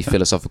it's a really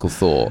philosophical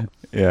thought.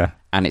 Yeah.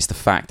 And it's the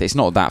fact, it's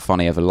not that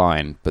funny of a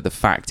line, but the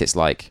fact it's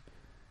like,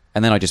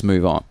 and then I just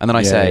move on. And then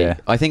I say,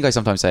 I think I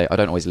sometimes say, I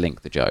don't always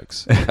link the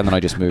jokes. And then I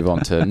just move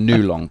on to a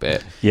new long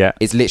bit. Yeah.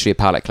 It's literally a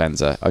palate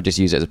cleanser. I just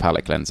use it as a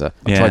palate cleanser.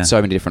 I've tried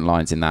so many different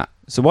lines in that.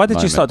 So why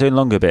did you start doing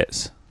longer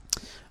bits?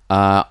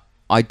 I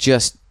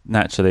just...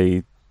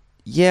 Naturally...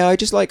 Yeah, I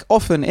just like,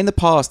 often in the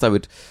past I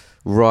would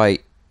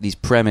write these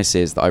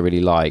premises that I really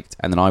liked,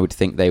 and then I would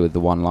think they were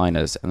the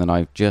one-liners, and then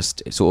I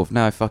just sort of,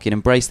 no, fucking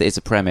embrace that it's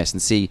a premise and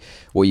see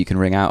what you can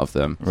wring out of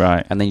them.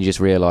 Right. And then you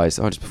just realise,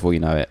 just before you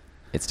know it,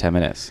 it's 10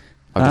 minutes.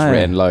 I've just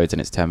written loads and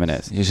it's 10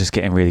 minutes. You're just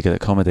getting really good at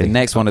comedy. The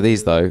next one of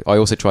these, though, I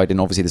also tried in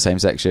obviously the same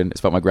section.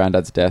 It's about my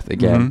granddad's death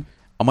again. Mm-hmm.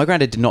 Oh, my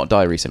granddad did not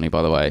die recently,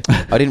 by the way.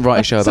 I didn't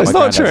write a show about my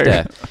granddad's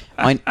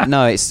death.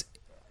 No, it's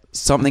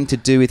something to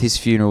do with his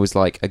funeral was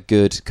like a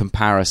good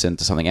comparison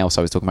to something else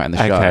I was talking about in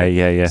the show. Okay,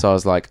 yeah. So I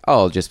was like,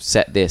 I'll just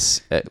set this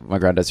at my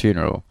granddad's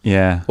funeral.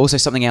 Yeah. Also,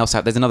 something else.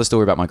 There's another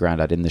story about my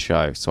granddad in the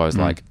show. So I was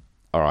like,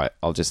 all right,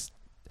 I'll just...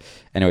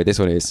 Anyway, this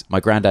one is, my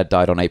granddad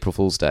died on April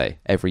Fool's Day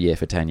every year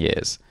for 10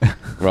 years,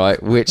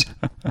 right? Which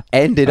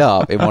ended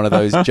up in one of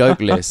those joke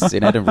lists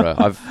in Edinburgh.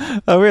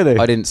 Oh, really?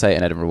 I didn't say it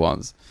in Edinburgh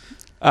once.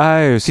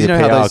 Oh, so you know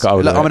how those,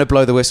 I'm going to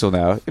blow the whistle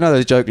now. You know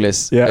those joke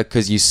lists? Yeah.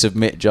 Because you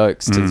submit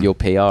jokes to your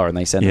PR and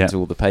they send them to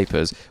all the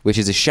papers, which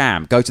is a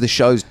sham. Go to the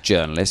show's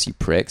journalists, you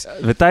pricks.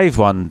 The Dave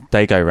one,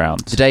 they go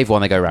round. The Dave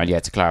one, they go round,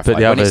 to clarify. But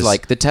the when others, it's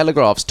like the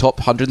Telegraph's top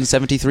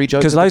 173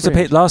 jokes. Because loads of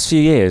people, last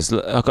few years,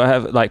 I've got to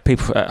have like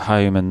people at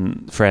home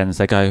and friends,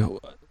 they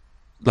go,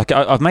 like,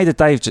 I've made a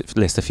Dave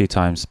list a few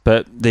times,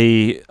 but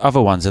the other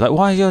ones are like,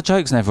 why are your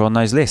jokes never on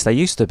those lists? They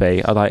used to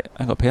be. I'm like,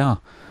 I've got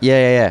PR.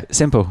 Yeah.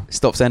 Simple.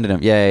 Stop sending them.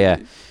 Yeah.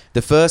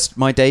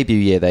 My debut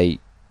year,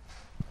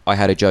 I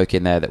had a joke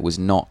in there that was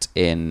not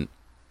in.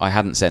 I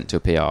hadn't sent to a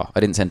PR.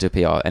 I didn't send to a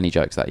PR any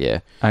jokes that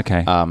year.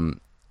 Okay. And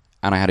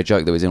I had a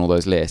joke that was in all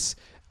those lists,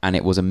 and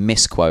it was a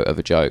misquote of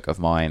a joke of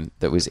mine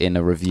that was in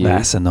a review.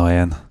 That's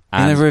annoying.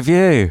 And in a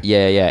review.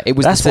 Yeah. It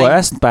was. That's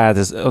worse. Bad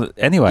as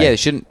anyway. Yeah, they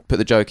shouldn't put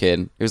the joke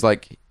in. It was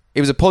like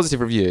it was a positive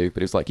review,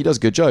 but it was like he does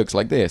good jokes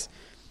like this,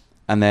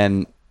 and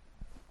then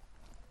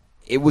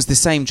it was the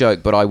same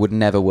joke, but I would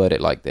never word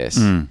it like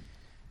this.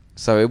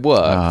 So it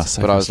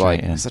worked, but I was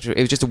like, it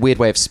was just a weird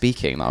way of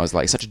speaking. I was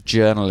like, such a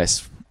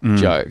journalist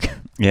joke.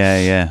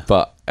 Yeah.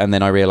 And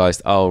then I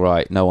realised, oh,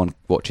 right, no one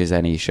watches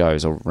any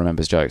shows or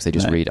remembers jokes. They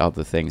just read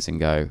other things and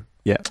go,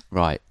 yeah,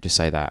 right, just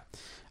say that.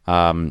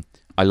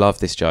 I love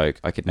this joke.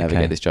 I could never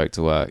get this joke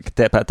to work.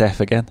 About death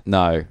again?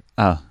 No.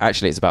 Oh.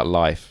 Actually, it's about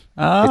life.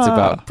 Oh. It's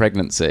about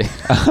pregnancy.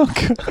 Oh,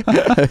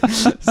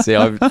 God. See,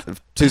 I'm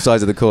two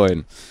sides of the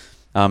coin.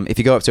 If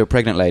you go up to a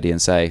pregnant lady and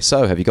say,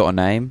 so, have you got a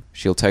name?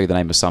 She'll tell you the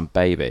name of some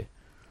baby.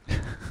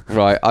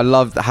 Right. I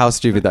love how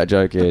stupid that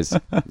joke is.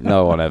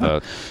 No one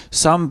ever.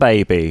 Some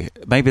baby.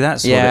 Maybe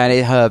that's and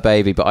it's her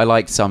baby, but I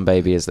like some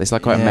baby. It's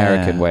like quite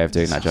American way of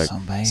doing that joke.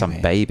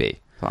 Some baby.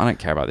 I don't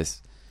care about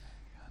this.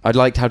 I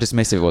liked how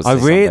dismissive it was. I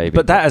really,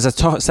 but that as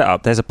a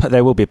setup,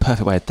 there will be a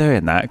perfect way of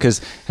doing that.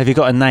 Because have you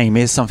got a name?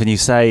 Is something you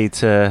say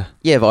to?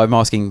 Yeah, but I'm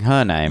asking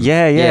her name.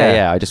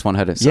 Yeah. I just want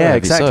her to. Yeah,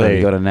 exactly. Have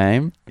you got a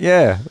name?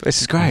 Yeah, this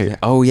is great.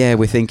 Oh yeah,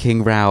 we're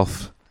thinking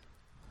Ralph.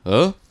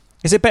 Huh?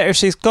 Is it better if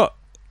she's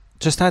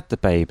just had the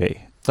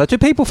baby? So do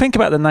people think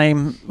about the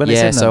name when it's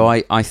in them? So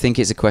I think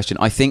it's a question.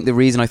 I think the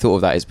reason I thought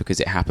of that is because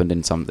it happened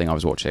in something I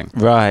was watching.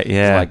 Right.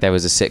 Yeah. So like there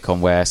was a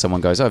sitcom where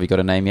someone goes, "Oh, have you got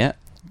a name yet?"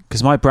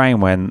 Because my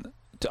brain went.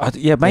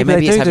 Maybe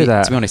they do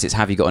that. To be honest, it's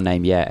have you got a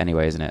name yet?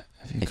 Anyway, isn't it?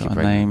 Have you got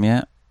a name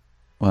yet?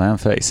 Well, I'm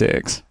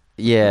 36.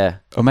 Yeah.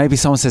 Or maybe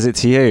someone says it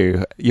to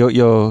you.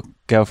 Your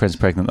girlfriend's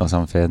pregnant or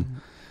something.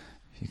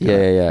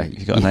 Yeah.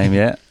 You got a name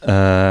yet?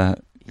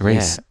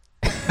 Reese.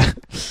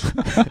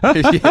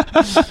 Yeah.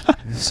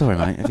 Sorry,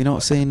 mate. Have you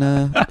not seen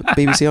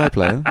BBC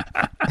iPlayer?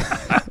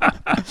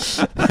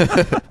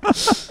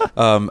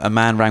 A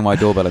man rang my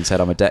doorbell and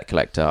said, "I'm a debt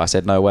collector." I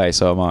said, "No way.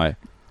 So am I."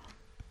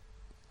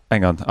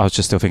 Hang on, I was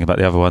just still thinking about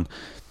the other one. Do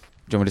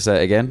you want me to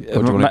say it again?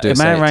 Or do you want to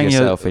say it to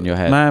yourself in your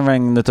head? Man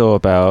rang the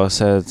doorbell,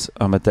 said,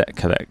 "I'm a debt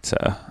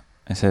collector."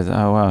 I said,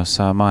 "Oh, wow,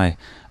 so am I."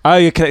 "Oh,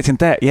 you're collecting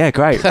debt? Yeah,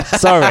 great.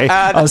 Sorry.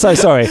 I'm so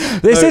sorry.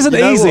 This isn't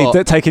easy,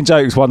 taking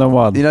jokes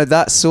one-on-one." You know,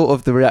 that's sort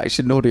of the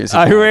reaction the audience.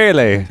 Oh,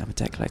 really? I'm a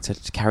debt collector.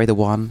 Just carry the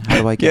one.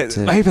 How do I get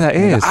to... Maybe that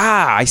is.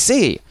 I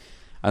see.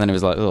 And then it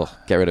was like, oh,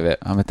 get rid of it.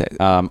 I'm a debt...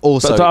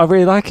 Also... But I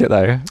really like it,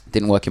 though.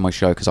 Didn't work in my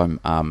show because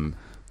I'm...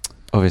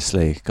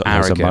 obviously got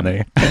loads of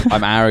money.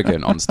 I'm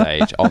arrogant on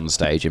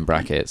stage in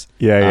brackets.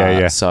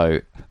 Yeah.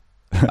 So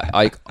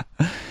I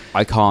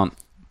can't,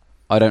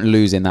 I don't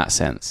lose in that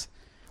sense.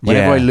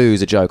 Whenever I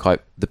lose a joke,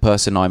 the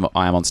person I am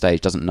on stage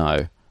doesn't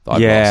know that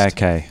I've lost.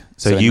 Okay.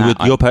 So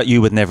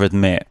you would never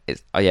admit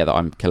that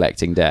I'm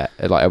collecting debt.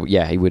 Like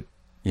he would.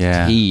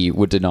 Yeah. He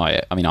would deny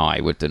it. I mean, I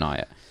would deny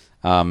it.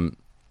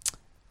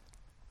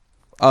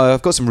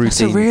 I've got some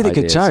routine. That's a really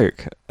ideas. good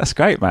joke. That's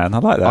great, man. I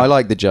like that. I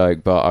like the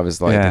joke, but I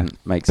was like, it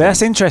didn't make sense. But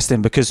that's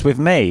interesting because with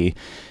me,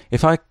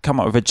 if I come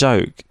up with a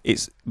joke,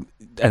 it's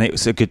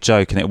a good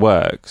joke and it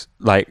works,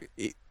 I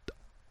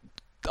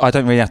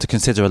don't really have to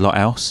consider a lot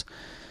else.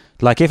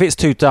 Like if it's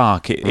too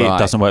dark, it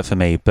doesn't work for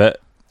me. But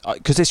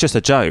because it's just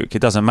a joke, it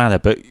doesn't matter.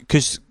 But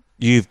because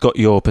you've got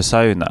your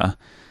persona,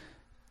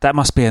 that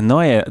must be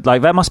annoying.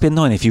 Like that must be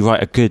annoying if you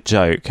write a good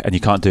joke and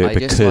you can't do it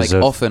because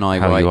of often I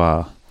how write, you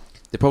are.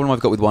 The problem I've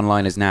got with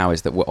one-liners now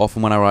is that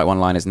often when I write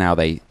one-liners now,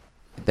 they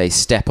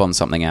step on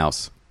something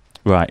else.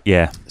 Right,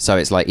 yeah. So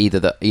it's like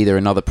either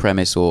another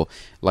premise or,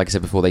 like I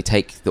said before, they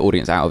take the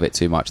audience out of it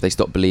too much. They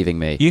stop believing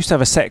me. You used to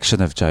have a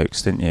section of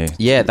jokes, didn't you?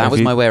 Yeah, that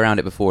was my way around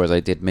it before, as I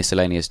did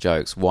miscellaneous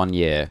jokes 1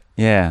 year.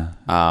 Yeah.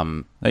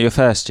 Your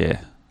first year?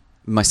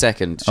 My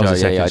second show,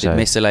 I did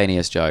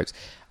miscellaneous jokes.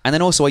 And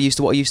then also what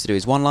I used to do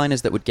is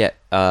one-liners that would get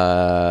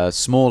a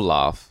small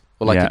laugh,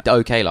 or an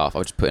okay laugh, I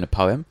would just put in a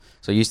poem.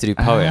 So I used to do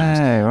poems,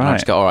 and I'd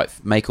just go, all right,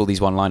 make all these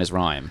one-liners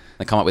rhyme,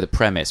 and come up with a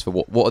premise for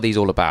what are these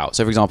all about.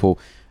 So, for example,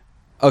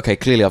 okay,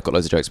 clearly I've got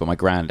loads of jokes about my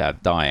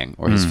granddad dying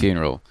or his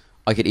funeral.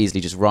 I could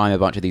easily just rhyme a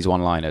bunch of these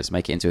one-liners,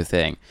 make it into a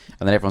thing,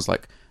 and then everyone's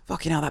like,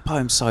 fucking hell, that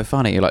poem's so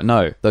funny. You're like,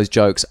 no, those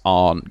jokes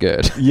aren't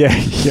good.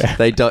 Yeah.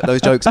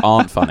 Those jokes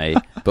aren't funny,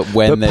 but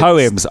when the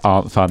poems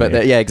aren't funny.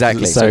 But yeah,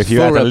 exactly. So if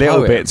you add a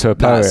little bit to a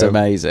poem, that's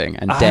amazing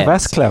and dense.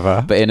 That's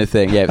clever. But in a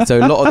thing, yeah. So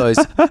a lot of those.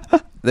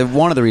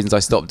 One of the reasons I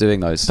stopped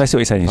doing those. Basically, what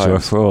you're saying is you're a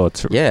fraud.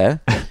 Yeah.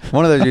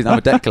 One of those reasons I'm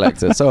a debt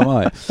collector. So am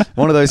I.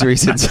 One of those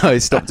reasons I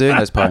stopped doing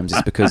those poems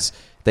is because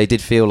they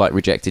did feel like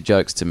rejected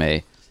jokes to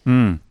me.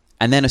 And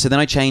then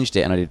I changed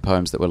it and I did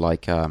poems that were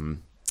like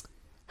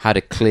had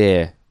a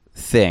clear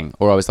thing,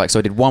 or I was like, so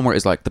I did one where it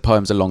was like the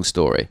poem's a long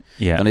story,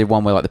 and I did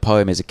one where like the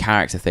poem is a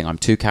character thing. I'm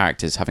two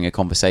characters having a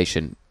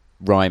conversation,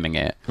 rhyming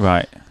it,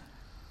 right?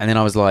 And then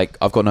I was like,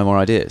 I've got no more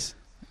ideas,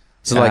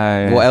 so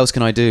like what else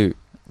can I do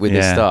with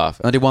this stuff?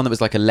 And I did one that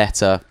was like a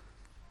letter,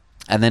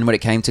 and then when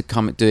it came to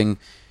doing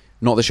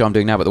not the show I'm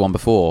doing now but the one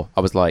before,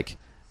 I was like,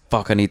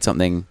 fuck, I need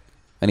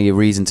a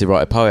reason to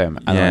write a poem,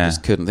 and I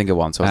just couldn't think of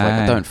one. So I was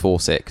like, don't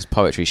force it, because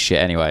poetry's shit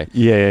anyway.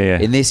 Yeah.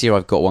 In this year,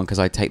 I've got one because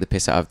I take the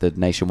piss out of the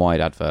Nationwide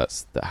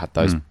adverts that had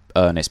those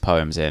earnest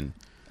poems in.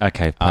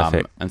 Okay,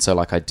 perfect. And so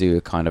like I do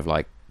a kind of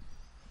like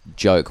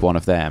joke one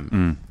of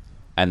them,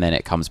 and then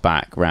it comes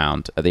back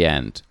round at the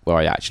end where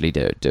I actually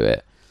do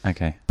it.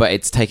 Okay. But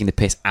it's taking the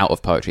piss out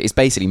of poetry. It's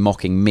basically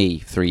mocking me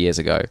 3 years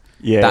ago.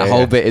 Yeah. That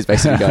whole bit is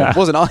basically going,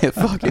 wasn't I a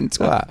fucking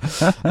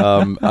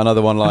twat?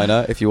 Another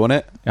one-liner, if you want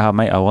it. Oh,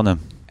 mate, I want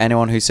them.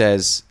 Anyone who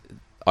says,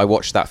 I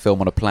watched that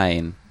film on a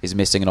plane is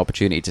missing an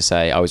opportunity to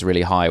say, I was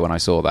really high when I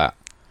saw that.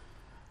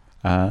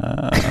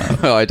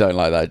 I don't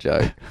like that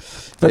joke.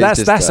 But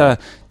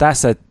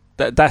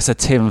that's a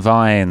Tim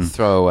Vine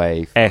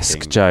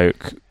throwaway-esque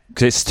joke.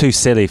 Because it's too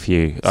silly for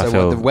you, I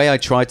feel. The way I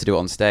tried to do it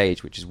on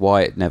stage, which is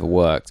why it never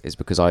worked, is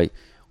because I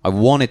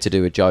wanted to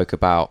do a joke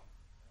about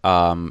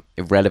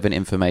irrelevant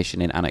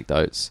information in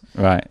anecdotes.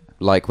 Right.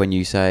 Like when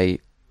you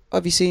say,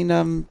 have you seen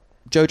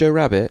Jojo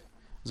Rabbit?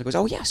 I goes,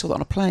 oh yeah, I saw that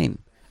on a plane.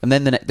 And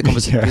then the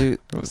conversation...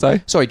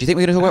 Sorry, do you think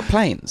we're going to talk about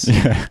planes?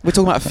 Yeah. We're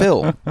talking about a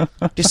film.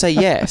 Just say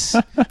yes.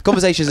 The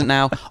conversation isn't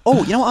now,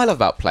 oh, you know what I love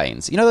about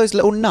planes? You know those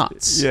little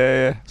nuts?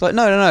 Yeah. It's like,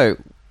 no.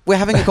 We're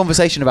having a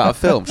conversation about a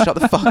film. Shut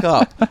the fuck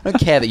up. I don't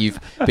care that you've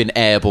been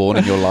airborne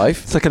in your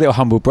life. It's like a little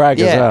humble brag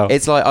as well.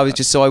 It's like I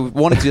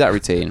wanted to do that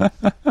routine.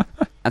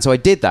 And so I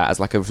did that as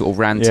like a sort of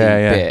ranting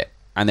bit.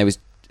 And there was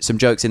some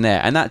jokes in there.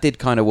 And that did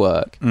kind of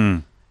work.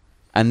 And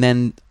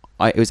then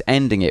it was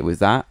ending it with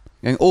that.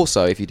 And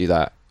also, if you do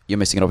that, you're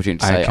missing an opportunity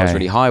to say, I was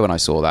really high when I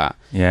saw that.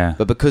 Yeah.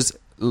 But because,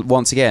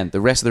 once again,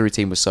 the rest of the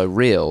routine was so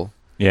real...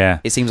 Yeah.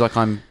 It seems like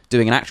I'm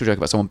doing an actual joke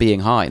about someone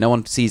being high. No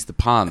one sees the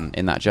pun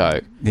in that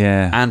joke.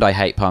 Yeah. And I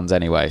hate puns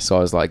anyway, so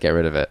I was like, get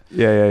rid of it.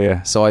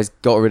 Yeah. So I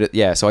got rid of...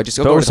 Yeah, so I just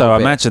got rid of it. But also, I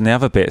bit. imagine the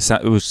other bit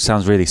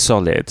sounds really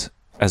solid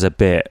as a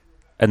bit.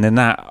 And then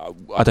that,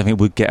 I don't think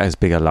would get as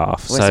big a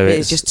laugh. Well, so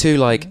it's just too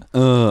like,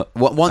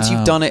 once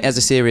you've done it as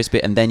a serious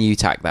bit and then you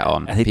tack that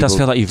on. And it does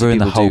feel like you've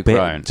ruined the whole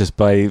bit just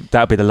by,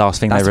 that'll be the last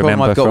thing they remember from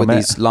it. That's the problem I've got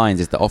with these lines,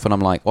 is that often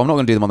I'm like, well, I'm not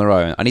going to do them on their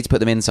own. I need to put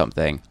them in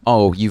something.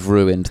 Oh, you've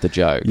ruined the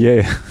joke.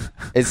 Yeah.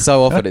 It's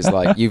so often, it's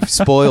like, you've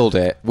spoiled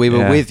it. We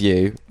were with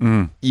you.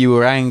 You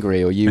were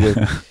angry, or you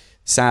were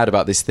sad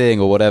about this thing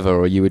or whatever,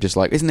 or you were just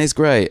like, isn't this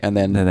great? And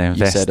then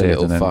you said a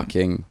little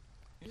fucking...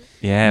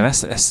 Yeah,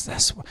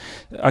 that's.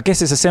 I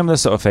guess it's a similar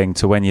sort of thing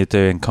to when you're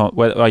doing.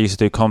 I used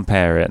to do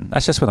comparing.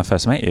 That's just when I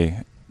first met you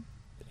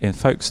in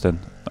Folkestone.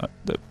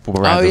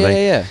 Randomly. Oh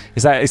yeah.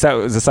 Is that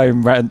the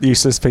same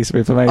useless piece of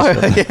information?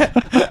 Oh,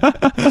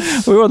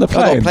 yeah. We were on the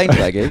plane. I got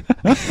a plane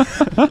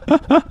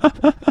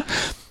flag.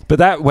 But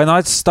that when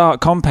I'd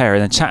start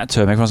comparing and chat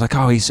to him, everyone's like,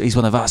 "Oh, he's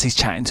one of us. He's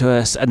chatting to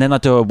us." And then I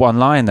do a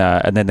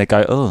one-liner, and then they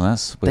go, "Oh,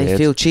 that's weird." They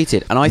feel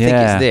cheated, and I think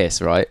it's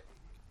this, right?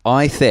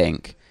 I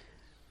think.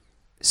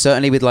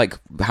 Certainly with like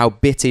how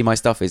bitty my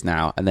stuff is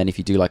now, and then if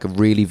you do like a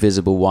really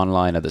visible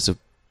one-liner that's a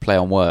play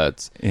on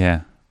words,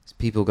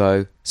 people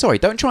go, sorry,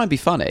 don't try and be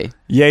funny.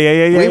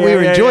 Yeah. We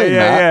were enjoying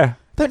that. Yeah.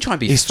 Don't try and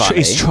be funny.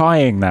 He's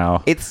trying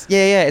now. It's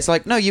It's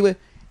like, no, you were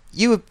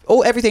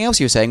everything else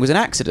you were saying was an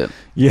accident.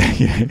 Yeah.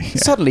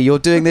 Suddenly you're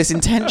doing this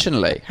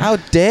intentionally. How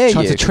dare you?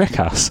 Trying to trick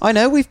us. I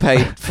know we've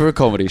paid for a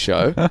comedy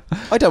show.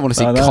 I don't want to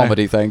see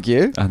comedy, thank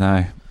you. I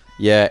know.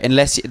 Yeah,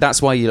 unless that's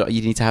why you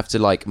need to have to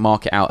like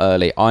mark it out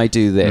early. I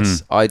do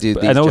this. I do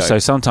these. And also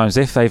jokes. Sometimes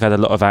if they've had a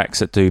lot of acts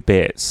that do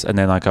bits, and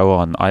then I go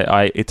on,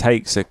 it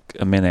takes a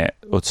minute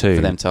or two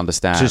for them to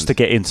understand, just to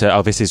get into.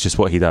 Oh, this is just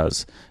what he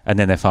does, and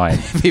then they're fine.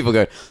 People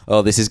go,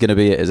 oh, this is going to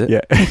be it, is it?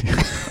 Yeah.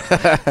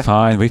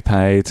 Fine, we've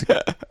paid.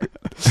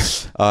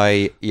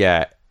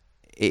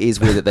 It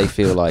is weird that they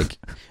feel like,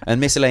 and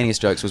miscellaneous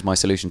jokes was my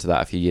solution to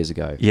that a few years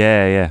ago.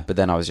 Yeah. But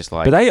then I was just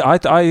like, but I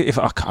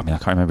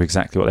can't remember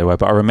exactly what they were,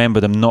 but I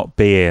remember them not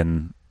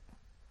being.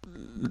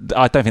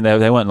 I don't think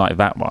they weren't like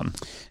that one.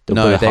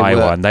 The high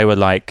one. They were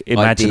like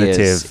imaginative.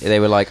 Ideas. They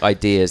were like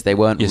ideas. They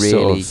weren't really.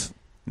 Sort of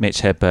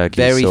Mitch Hedberg.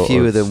 Very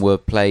few of them were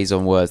plays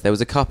on words. There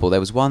was a couple. There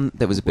was one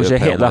that was a bit. Was your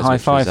Hitler high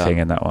five thing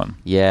in that one?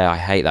 Yeah, I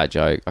hate that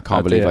joke. I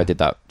can't believe I did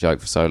that joke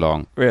for so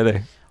long.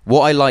 Really?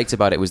 What I liked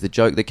about it was the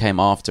joke that came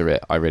after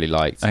it. I really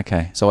liked.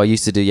 Okay. So I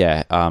used to do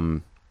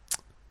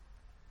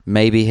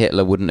maybe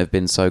Hitler wouldn't have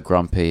been so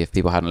grumpy if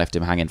people hadn't left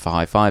him hanging for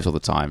high fives all the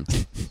time.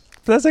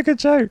 That's a good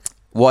joke.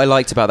 What I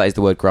liked about that is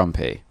the word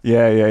grumpy.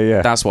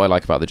 Yeah. That's what I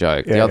like about the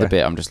joke. The other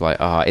bit, I'm just like,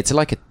 it's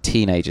like a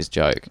teenager's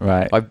joke.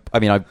 Right.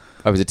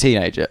 I was a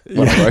teenager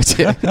when I wrote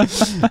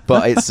it,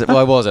 but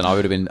I wasn't. I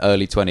would have been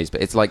early 20s.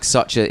 But it's like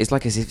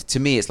to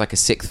me, it's like a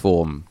sixth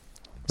form.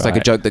 It's like a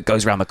joke that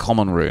goes around the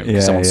common room.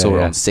 Someone saw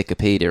it on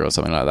Wikipedia or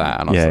something like that,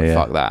 and I was like,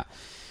 fuck that.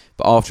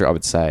 But after it, I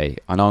would say,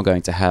 I know I'm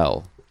going to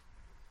hell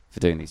for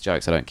doing these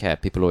jokes. I don't care.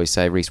 People always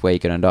say, Reese, where are you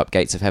going to end up?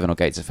 Gates of heaven or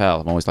gates of hell?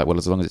 I'm always like, well,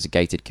 as long as it's a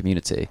gated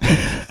community,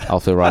 I'll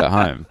feel right at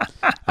home.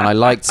 And I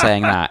liked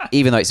saying that,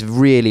 even though it's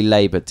really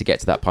laboured to get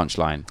to that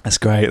punchline. That's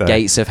great, though.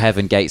 Gates of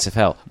heaven, gates of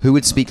hell. Who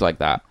would speak like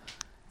that?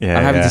 Yeah,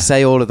 I'm having to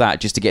say all of that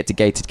just to get to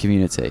gated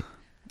community.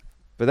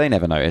 But they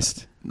never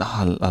noticed.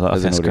 No,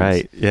 that's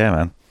great.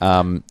 Yeah,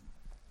 man.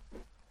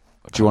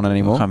 Do you want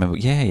any more? I can't remember.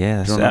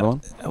 Yeah. Do you want another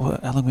one?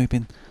 How long have we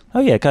been? Oh,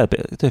 yeah,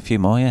 do a few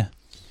more, yeah.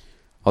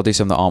 I'll do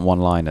some that aren't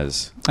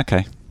one-liners.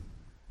 Okay.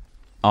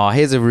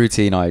 Here's a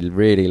routine I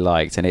really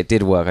liked, and it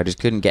did work. I just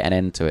couldn't get an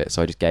end to it,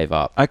 so I just gave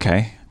up.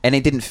 Okay. And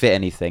it didn't fit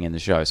anything in the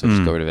show, so I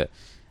just got rid of it.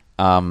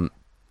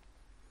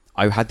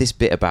 I had this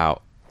bit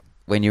about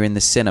when you're in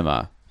the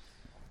cinema.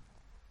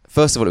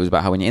 First of all, it was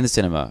about how when you're in the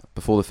cinema,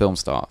 before the film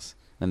starts,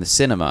 then the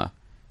cinema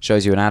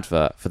shows you an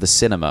advert for the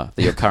cinema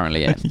that you're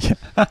currently in.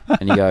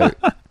 And you go,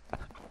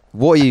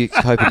 what are you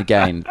hoping to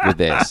gain with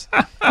this?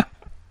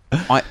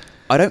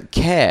 I don't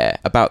care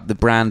about the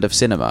brand of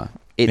cinema.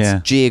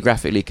 It's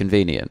geographically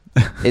convenient.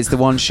 It's the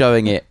one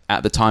showing it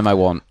at the time I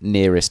want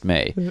nearest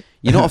me.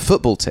 You're not a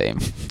football team.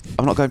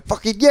 I'm not going,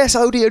 fucking yes,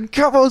 Odeon,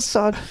 come on,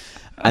 son.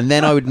 And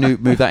then I would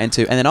move that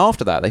into... And then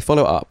after that, they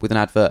follow it up with an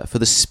advert for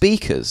the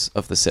speakers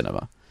of the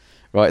cinema.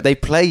 Right? They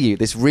play you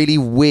this really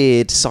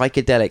weird,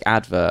 psychedelic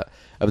advert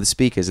of the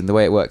speakers, and the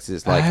way it works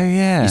is like...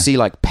 you see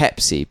like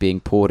Pepsi being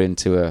poured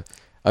into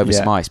over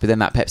some ice, but then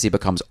that Pepsi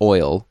becomes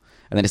oil...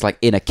 And then it's like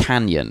in a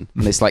canyon,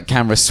 and this like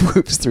camera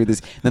swoops through this.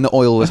 And then the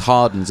oil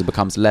hardens and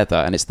becomes leather,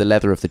 and it's the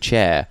leather of the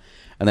chair.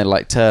 And then it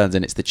like turns,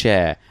 and it's the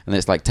chair. And then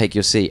it's like, take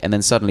your seat. And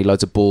then suddenly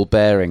loads of ball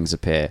bearings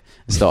appear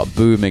and start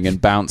booming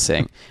and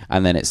bouncing.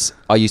 And then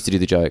I used to do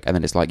the joke, and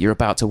then it's like, you're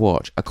about to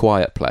watch A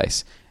Quiet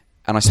Place.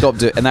 And I stopped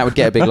doing, and that would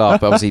get a big laugh.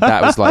 But obviously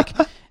that was like,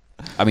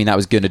 that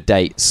was going to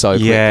date so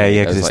quickly.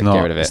 Yeah, because it's not,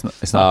 get rid of it.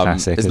 It's not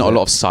classic. There's not a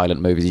lot of silent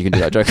movies you can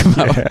do that joke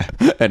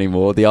about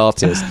anymore. The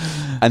artist.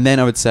 And then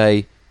I would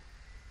say,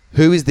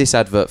 who is this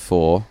advert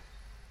for?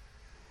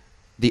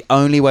 The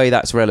only way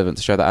that's relevant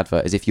to show that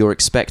advert is if you're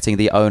expecting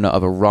the owner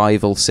of a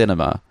rival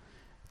cinema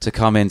to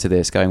come into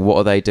this going, what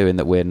are they doing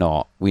that we're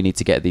not? We need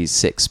to get these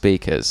 6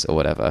 speakers or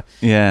whatever.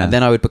 Yeah. And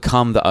then I would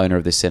become the owner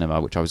of this cinema,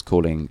 which I was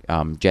calling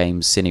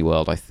James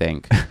Cineworld, I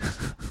think.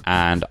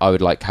 And I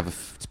would like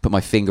put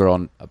my finger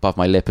on above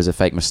my lip as a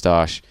fake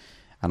moustache,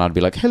 and I'd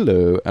be like,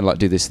 hello, and like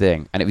do this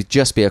thing. And it would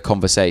just be a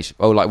conversation.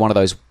 Oh, like one of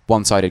those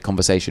one-sided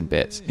conversation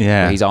bits.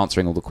 Yeah. Where he's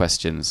answering all the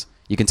questions.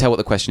 You can tell what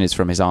the question is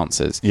from his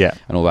answers. Yeah.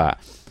 And all that.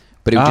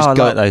 But it would just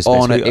go like those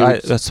on. I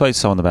spoke to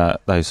someone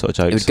about those sort of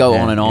jokes. It would go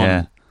on and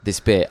on, this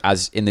bit,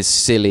 as in this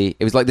silly...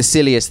 It was like the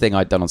silliest thing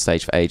I'd done on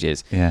stage for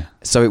ages. Yeah.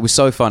 So it was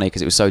so funny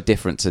because it was so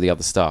different to the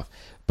other stuff.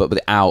 But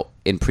out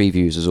in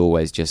previews was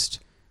always just...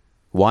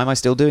 Why am I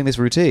still doing this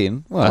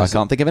routine? Well, I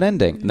can't think of an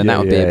ending. And then that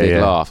would be a big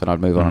laugh, and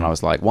I'd move on. And I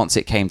was like, once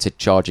it came to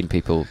charging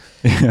people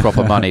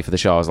proper money for the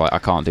show, I was like, I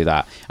can't do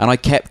that. And I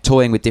kept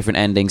toying with different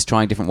endings,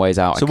 trying different ways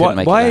out. So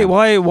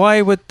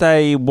why would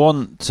they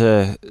want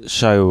to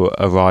show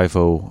a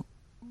rival?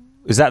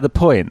 Is that the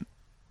point?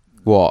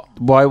 What?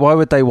 Why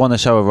would they want to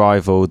show a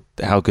rival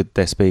how good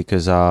their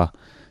speakers are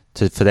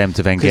for them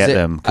to then get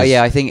them?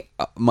 I think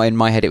in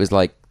my head it was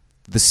like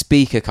the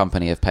speaker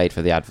company have paid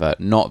for the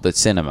advert, not the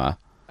cinema.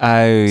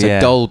 Oh,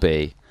 so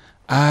Dolby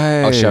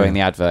are showing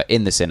the advert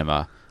in the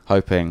cinema,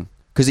 hoping...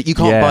 Because you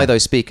can't buy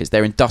those speakers.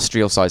 They're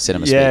industrial-sized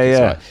cinema speakers.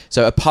 Right?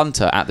 So a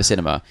punter at the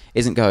cinema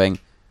isn't going,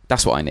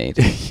 that's what I need.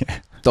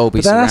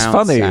 Dolby surround sound.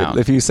 That's funny sound.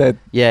 if you said...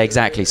 Yeah,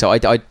 exactly. So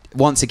I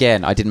once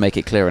again, I didn't make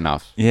it clear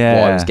enough what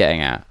I was getting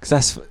at.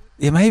 Because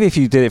maybe if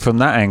you did it from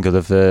that angle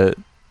of who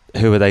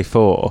are they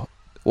for?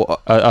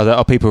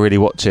 Are people really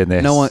watching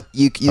this? No one.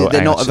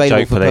 They're not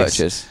available for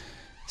purchase.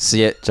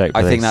 See it?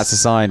 I think that's a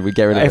sign. We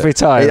get rid of it. Every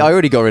time. I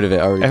already got rid of it.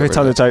 Every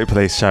time the Joke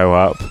Police show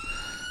up.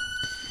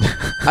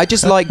 I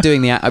just like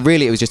doing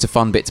really, it was just a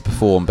fun bit to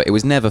perform, but it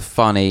was never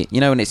funny. You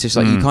know, and it's just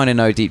like, you kind of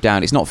know deep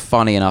down, it's not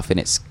funny enough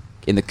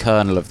in the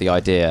kernel of the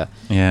idea.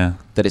 Yeah.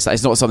 That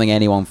it's not something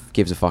anyone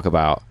gives a fuck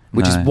about.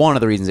 Which is one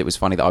of the reasons it was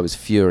funny that I was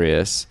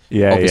furious.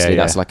 Yeah, obviously,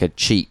 that's like a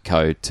cheat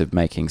code to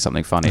making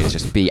something funny. It's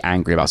just be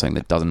angry about something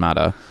that doesn't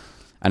matter.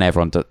 And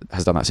everyone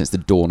has done that since the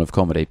dawn of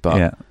comedy.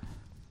 But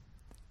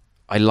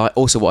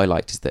also what I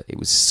liked is that it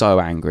was so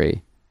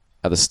angry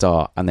at the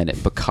start, and then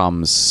it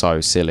becomes so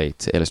silly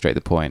to illustrate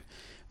the point.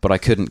 But I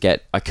couldn't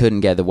get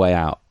the way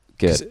out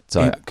good.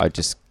 So I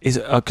just...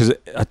 Because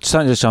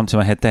something just jumped to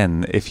my head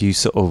then, if you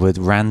sort of were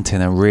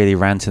really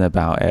ranting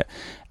about it,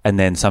 and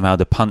then somehow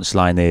the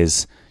punchline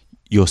is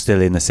you're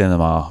still in the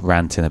cinema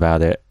ranting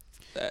about it.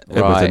 with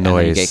the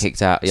noise. And you get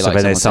kicked out. You're so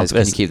like, someone says,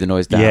 can you keep the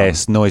noise down? Yeah,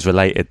 it's noise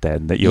related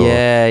then. That you're.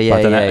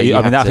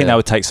 I think that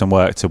would take some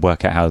work to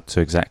work out how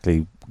to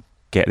exactly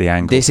get the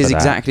angle. This is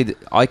exactly.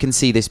 I can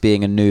see this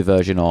being a new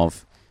version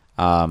of,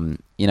 when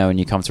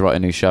you come to write a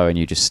new show and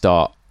you just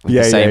start with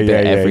the same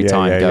bit every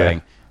time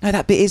going, no,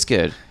 that bit is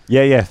good.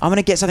 Yeah. I'm going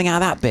to get something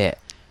out of that bit.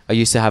 I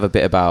used to have a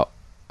bit about,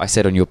 I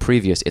said on your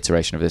previous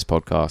iteration of this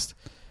podcast,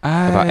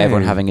 about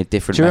everyone having a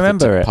different method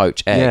to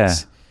poach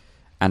eggs.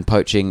 And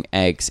poaching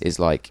eggs is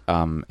like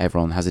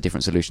everyone has a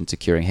different solution to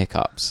curing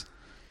hiccups.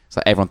 It's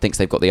like everyone thinks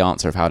they've got the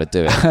answer of how to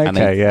do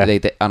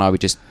it. And I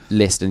would just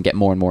list and get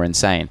more and more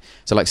insane.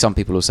 So like some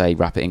people will say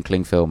wrap it in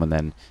cling film, and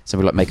then some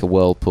people like make a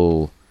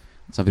whirlpool.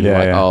 Some people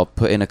are like,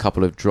 put in a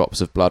couple of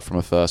drops of blood from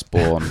a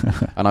firstborn.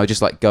 And I would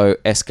just like go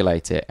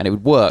escalate it. And it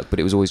would work, but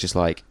it was always just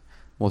like,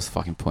 what's the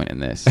fucking point in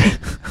this?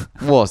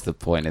 What's the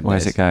point in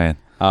Where's this? Where's it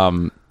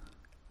going?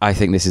 I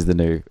think this is the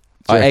new...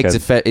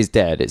 Eggs is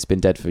dead. It's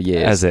been dead for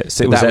years. Has it?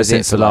 So was that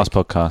since the last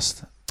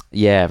podcast?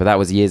 Yeah, but that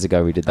was years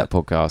ago we did that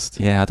podcast.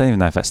 Yeah, I don't even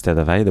know if that's still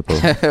available.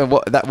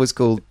 What that was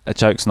called? A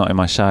Joke's Not in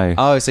My Show.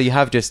 Oh, so you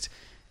have just...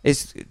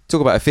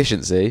 Talk about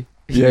efficiency.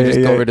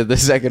 You got rid of the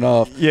second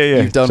half.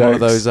 Yeah. You've done one of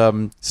those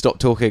stop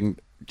talking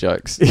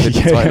jokes with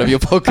the title of your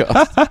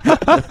podcast.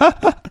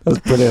 That's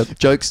brilliant.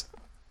 Jokes.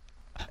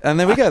 And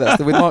there we go.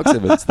 That's with Mark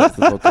Simmons. That's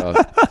the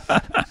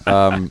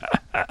podcast.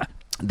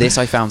 This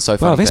I found so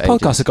funny. Well, this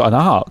podcast has got an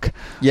arc.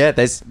 Yeah,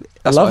 that's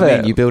I love what I it.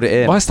 mean. You build it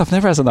in. My stuff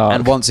never has an arc.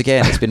 And once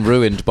again, it's been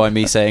ruined by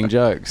me saying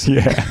jokes.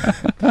 Yeah.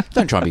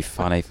 Don't try and be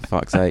funny, for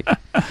fuck's sake.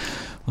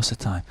 What's the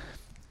time?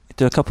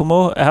 Do a couple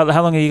more. How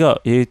long have you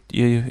got? You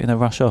in a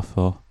rush off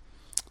or?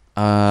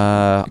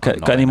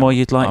 Got any more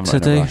you'd like to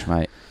do? Rush,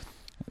 mate.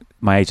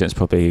 My agent's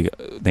probably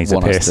needs a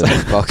piss.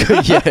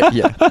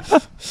 Yeah.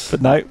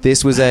 But no.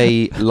 This was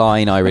a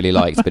line I really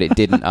liked, but it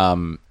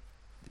didn't.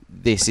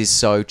 This is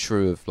so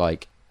true of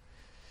like.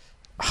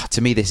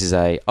 To me, this is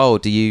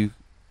do you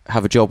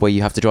have a job where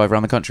you have to drive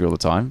around the country all the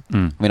time?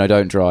 I mean, I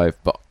don't drive,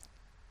 but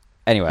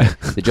anyway,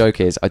 the joke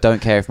is, I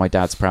don't care if my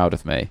dad's proud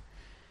of me.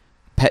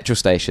 Petrol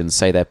stations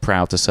say they're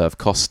proud to serve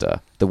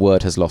Costa. The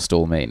word has lost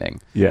all meaning.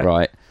 Yeah.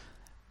 Right?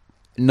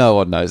 No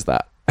one knows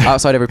that.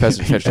 Outside every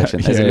petrol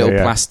station, there's a little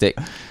plastic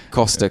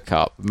Costa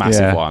cup,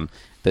 massive one,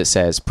 that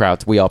says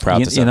 "We are proud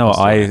to serve." You know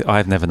Costa. what?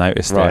 I've never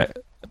noticed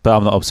it, but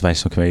I'm not an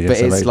observational comedian. But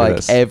so it's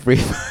like every.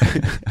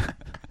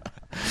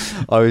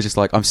 I was just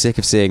like, I'm sick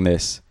of seeing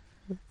this,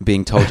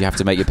 being told you have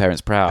to make your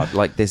parents proud.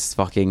 Like this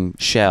fucking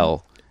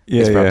shell.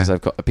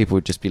 People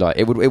would just be like,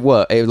 it would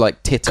work. It would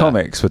like titter.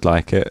 Comics would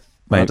like it.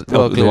 Maybe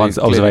well, the ones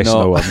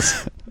observational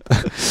ones.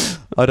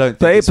 I don't.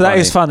 But that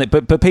is funny.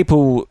 But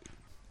people,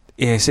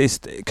 yes, it's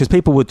because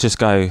people would just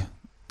go,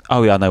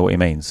 oh yeah, I know what he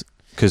means,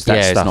 because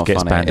that stuff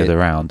gets banded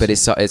around. But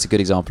it's a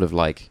good example of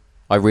like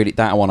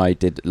that one I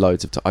did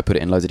loads of. I put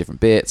it in loads of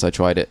different bits. I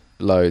tried it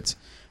loads.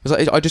 It was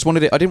like, I just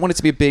wanted it. I didn't want it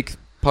to be a big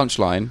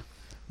punchline,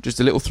 just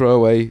a little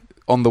throwaway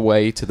on the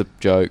way to the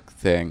joke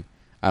thing,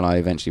 and I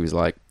eventually was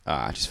like,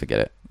 just forget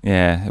it.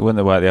 Yeah, it wouldn't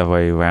have worked the other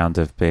way around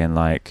of being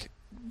like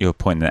you're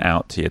pointing it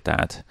out to your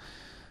dad.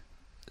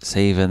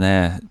 See, even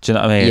there, do you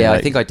know what I mean? Yeah, like,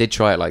 I think I did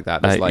try it like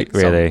that. There's like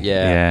really,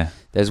 yeah.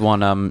 There's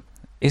one.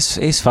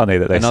 It's funny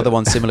that another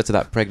one similar to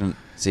that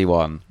pregnancy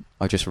one.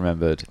 I just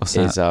remembered. What's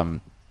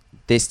that?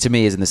 This to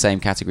me is in the same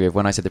category of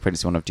when I said the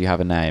pregnancy one of do you have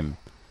a name?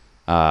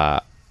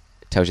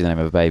 Tells you the name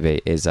of a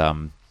baby is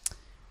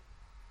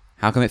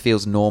how come it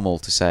feels normal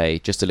to say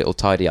just a little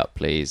tidy up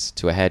please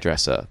to a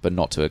hairdresser but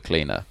not to a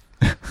cleaner?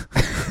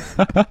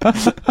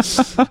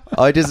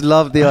 I just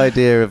love the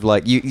idea of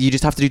like you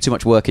just have to do too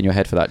much work in your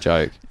head for that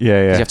joke.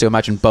 Yeah. You have to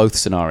imagine both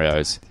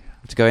scenarios.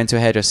 To go into a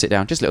hairdresser, sit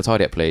down, just a little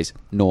tidy up please,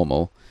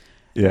 normal.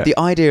 Yeah. The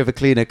idea of a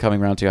cleaner coming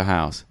round to your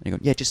house and you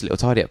go, yeah, just a little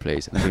tidy up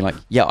please, and then being like,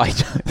 yeah, I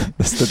know.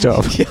 That's the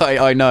job.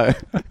 Yeah, I know.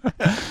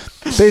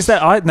 But is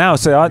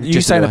that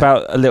you saying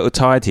about a little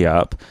tidy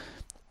up?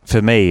 For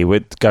me,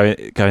 with going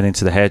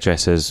into the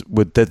hairdressers,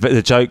 would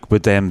the joke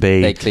would then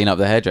be they clean up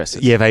the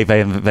hairdressers? Yeah,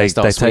 they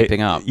start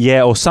sweeping up.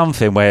 Yeah, or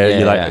something where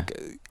you're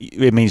like,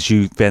 it means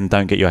you then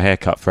don't get your hair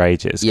cut for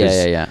ages.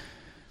 Yeah.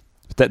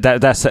 That's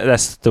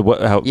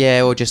the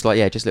yeah, or just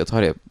like just a little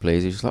tidy up,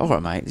 please. You're just like, all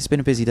right, mate, it's been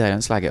a busy day.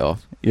 Don't slag it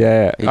off.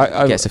 Yeah, he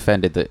gets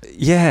offended that.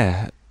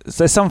 Yeah.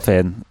 There's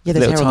something. Yeah,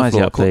 there's little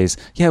tidy up, please.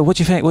 Yeah, what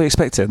do you think? What are you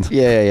expecting?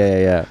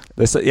 Yeah.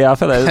 I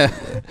feel like,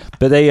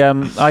 but they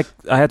I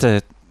had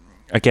to.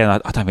 Again, I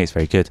don't think it's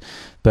very good,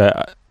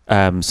 but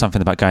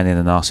something about going in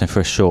and asking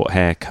for a short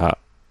haircut,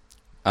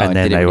 and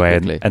then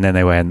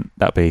they went,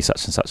 that'd be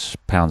such and such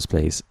pounds,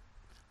 please.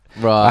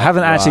 Right. I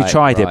haven't actually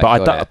tried it,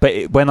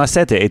 but when I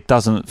said it, it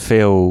didn't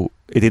feel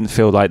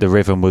like the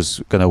rhythm was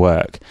going to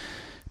work.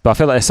 But I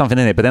feel like there's something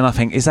in it. But then I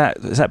think, has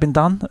that been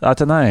done? I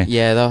don't know.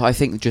 Yeah, though, I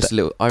think just a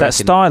little. That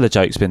style of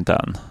joke's been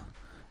done.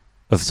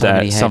 Of so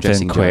that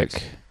something quick.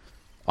 Jokes.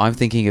 I'm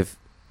thinking of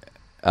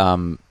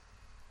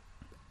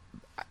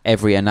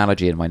every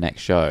analogy in my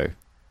next show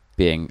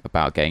being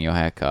about getting your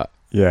hair cut.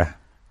 Yeah.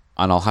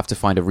 and I'll have to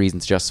find a reason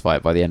to justify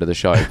it by the end of the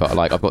show. But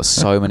like, I've got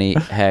so many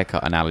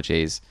haircut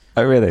analogies.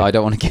 Oh, really? I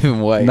don't want to give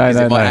them away because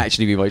it might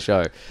actually be my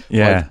show.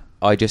 Yeah.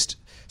 I just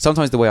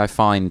sometimes the way I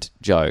find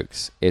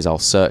jokes is I'll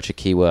search a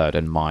keyword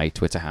and my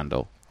Twitter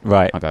handle.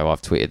 Right. I go,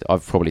 I've probably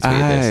tweeted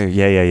this. Oh,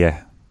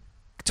 yeah.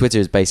 Twitter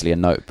is basically a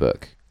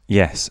notebook.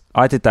 Yes,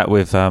 I did that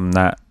with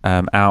that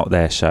Out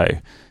There show.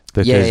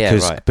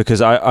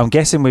 Because I'm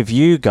guessing with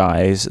you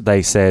guys,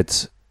 they said,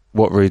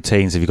 what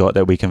routines have you got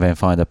that we can then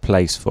find a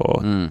place for?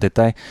 Did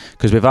they?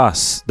 Because with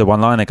us, the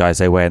one-liner guys,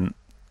 they went,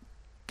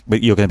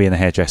 you're going to be in the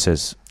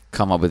hairdressers.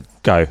 Come up with...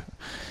 Go.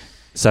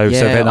 So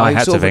then I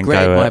had to then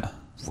go...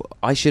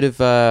 I should have...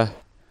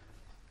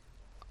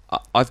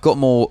 I've got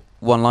more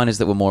one-liners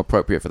that were more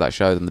appropriate for that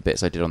show than the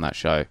bits I did on that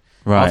show.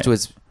 Right.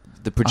 Afterwards,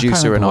 the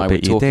producer and I were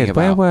talking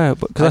about... Where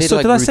were...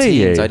 Did I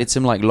see you? I did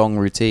some like long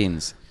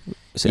routines.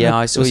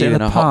 I saw you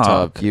in a hot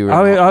tub. You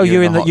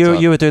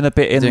were doing a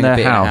bit in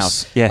the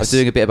house. Yes, I was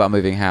doing a bit about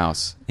moving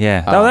house.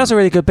 Yeah, that was a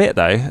really good bit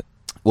though.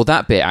 Well,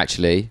 that bit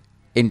actually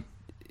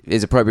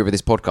is appropriate for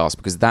this podcast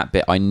because that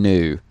bit I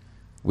knew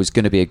was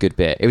going to be a good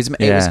bit. It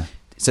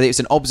was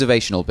an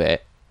observational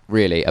bit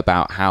really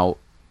about how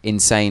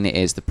insane it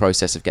is the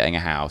process of getting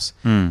a house.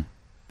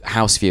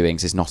 House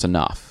viewings is not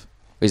enough.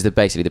 Is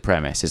basically the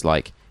premise is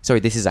like, sorry,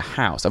 this is a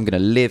house. I'm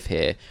going to live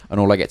here, and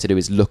all I get to do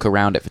is look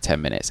around it for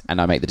 10 minutes, and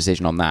I make the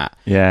decision on that.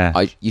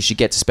 Yeah. You should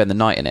get to spend the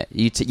night in it.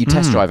 You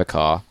test drive a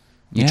car.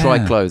 You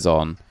try clothes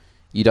on.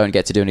 You don't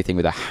get to do anything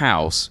with a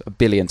house. 1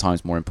 billion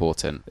times more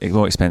important.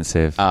 More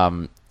expensive.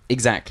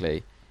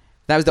 Exactly.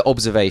 That was the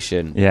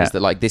observation. Yeah. Is that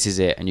like, this is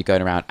it, and you're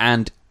going around.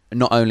 And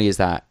not only is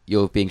that,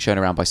 you're being shown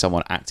around by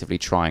someone actively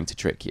trying to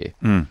trick you.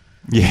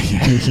 Yeah.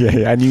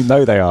 And you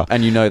know they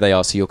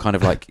are. So you're kind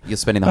of like, you're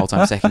spending the whole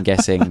time second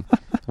guessing.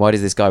 Why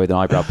does this guy with an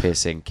eyebrow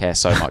piercing care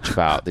so much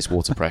about this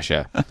water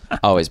pressure?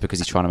 Oh, it's because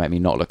he's trying to make me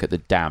not look at the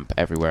damp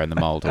everywhere in the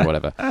mold or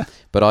whatever.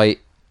 But I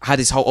had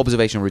this whole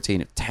observational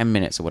routine of 10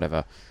 minutes or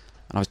whatever.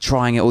 And I was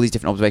trying all these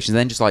different observations. And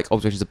then just like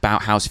observations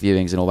about house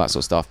viewings and all that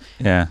sort of stuff.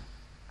 Yeah.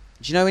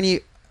 Do you know when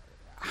you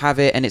have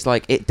it and it's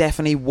like, it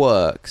definitely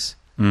works.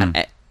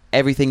 And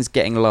everything's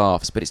getting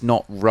laughs, but it's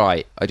not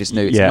right. I just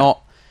knew it's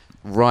not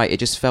right. It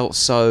just felt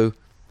so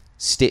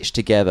stitched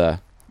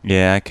together.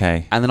 Yeah,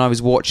 okay. And then I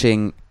was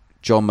watching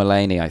John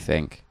Mulaney, I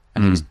think,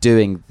 and he was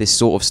doing this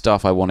sort of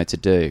stuff I wanted to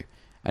do,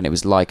 and it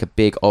was like a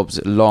big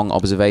long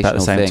observational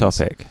thing. That the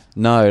same topic?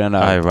 No, Oh,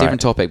 right.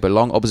 Different topic, but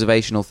long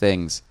observational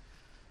things,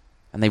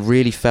 and they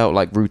really felt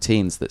like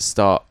routines that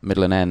start,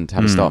 middle, and end.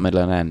 Have a start,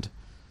 middle, and end.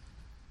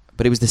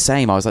 But it was the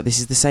same. I was like, this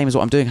is the same as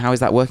what I'm doing. How is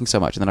that working so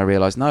much? And then I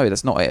realised, no,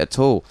 that's not it at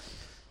all.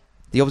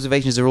 The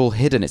observations are all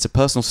hidden. It's a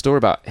personal story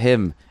about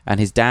him and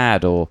his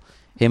dad, or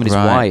him and his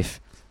wife.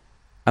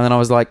 And then I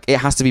was like, it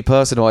has to be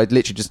personal. I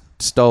literally just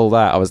stole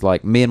that. I was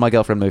like, me and my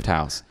girlfriend moved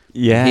house.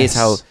 Yes. Here's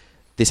how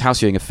this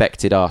house viewing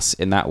affected us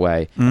in that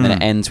way. And then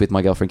it ends with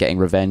my girlfriend getting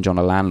revenge on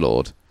a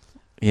landlord.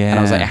 Yeah. And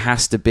I was like, it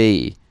has to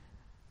be.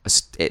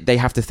 They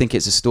have to think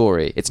it's a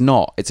story. It's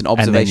not. It's an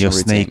observational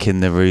routine. And then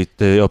you're sneaking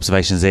the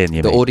observations in.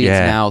 The audience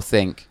now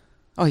think,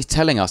 oh, he's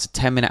telling us a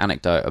 10-minute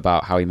anecdote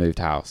about how he moved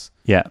house.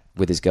 Yeah.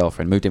 With his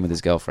girlfriend. Moved in with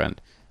his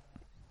girlfriend.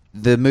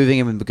 The moving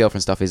in with the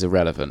girlfriend stuff is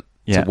irrelevant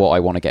to what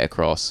I want to get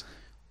across.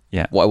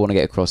 Yeah. What I want to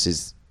get across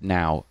is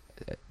now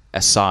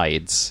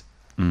asides,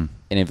 in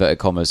inverted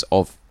commas,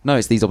 of... No,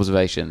 it's these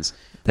observations.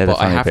 They're but the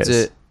funny I have bits.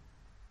 to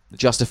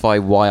justify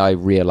why I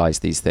realise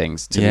these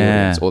things to the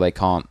audience, or they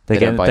can't.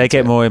 They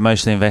get more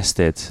emotionally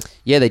invested.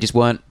 Yeah, they just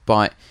weren't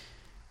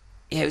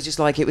it was just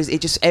like,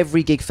 it just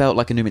every gig felt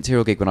like a new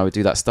material gig when I would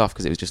do that stuff,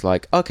 because it was just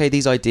like, okay,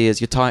 these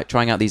ideas, you're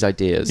trying out these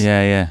ideas.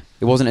 Yeah.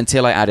 It wasn't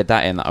until I added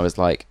that in that I was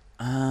like,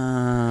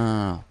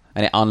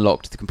 and it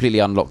completely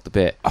unlocked the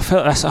bit. I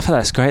feel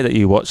that's great that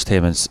you watched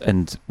him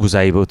and was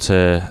able to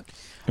really see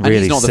that. And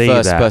he's not the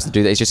first person to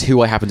do that. It's just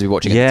who I happen to be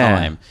watching at the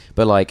time.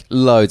 But like,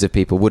 loads of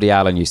people, Woody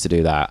Allen used to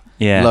do that.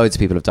 Yeah. Loads of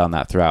people have done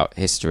that throughout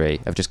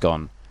history. Have just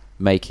gone,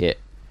 make it.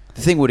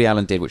 The thing Woody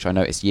Allen did, which I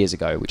noticed years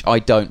ago, which I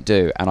don't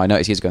do, and I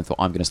noticed years ago and thought,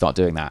 I'm going to start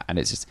doing that. And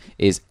it's just,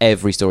 is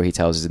every story he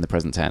tells is in the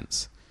present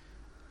tense.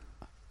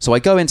 So I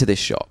go into this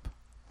shop.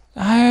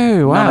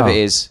 Oh, wow. None of it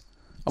is...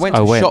 I went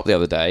to a shop the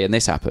other day and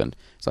this happened.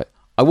 It's like,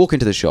 I walk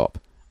into the shop.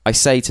 I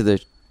say to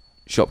the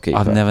shopkeeper...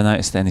 I've never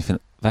noticed anything.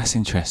 That's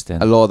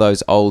interesting. A lot of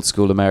those old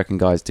school American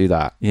guys do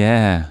that.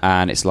 Yeah.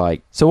 And it's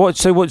like... So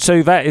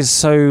that is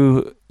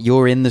so...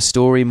 You're in the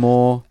story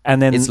more. And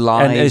then... It's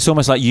live. And it's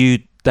almost like do you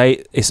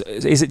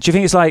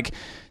think it's like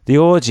the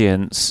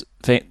audience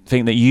think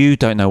that you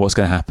don't know what's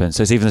going to happen?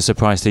 So it's even a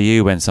surprise to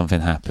you when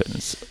something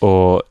happens?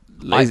 Or...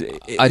 I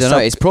don't know.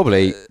 It's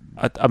probably...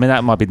 I mean,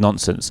 that might be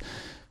nonsense.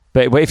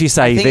 But if you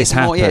say this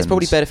happens... it's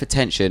probably better for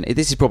tension.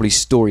 This is probably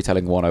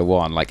storytelling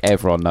 101, like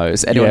everyone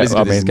knows. Anyone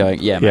listening to this is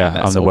going, man,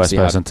 that's I'm the worst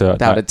person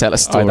to tell a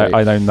story.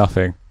 I know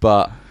nothing.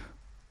 But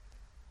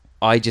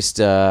I just...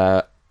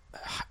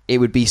 it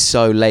would be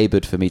so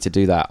laboured for me to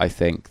do that, I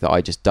think, that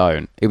I just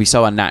don't. It would be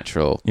so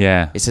unnatural.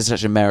 Yeah. It's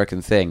such an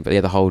American thing. But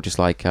the whole just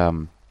like...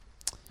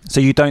 So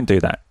you don't do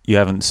that? You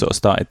haven't sort of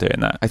started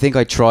doing that? I think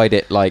I tried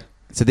it like...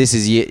 So this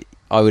is...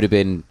 I would have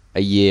been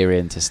a year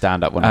into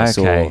stand-up when I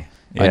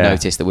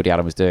noticed that Woody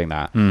Allen was doing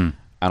that. And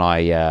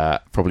I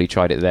probably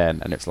tried it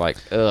then, and it's like,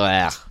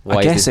 ugh,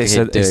 why is this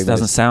kid doing it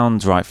doesn't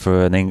sound right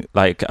for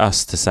like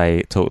us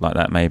to talk like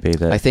that, maybe.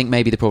 I think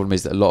maybe the problem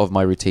is that a lot of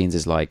my routines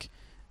is like,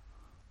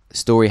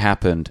 story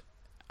happened,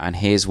 and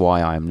here's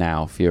why I am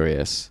now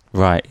furious.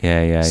 Right,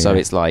 yeah. So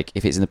it's like,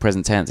 if it's in the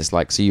present tense, it's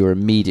like, so you're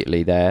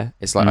immediately there.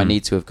 It's like, I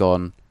need to have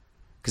gone,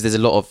 because there's a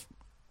lot of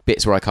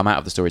bits where I come out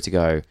of the story to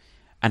go,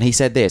 and he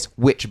said this,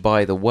 which,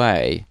 by the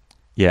way,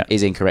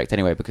 is incorrect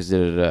anyway, because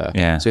da-da-da.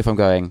 Yeah. So if I'm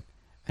going,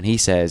 and he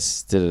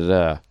says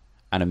da-da-da,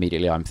 and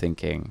immediately I'm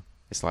thinking,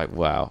 it's like,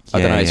 wow.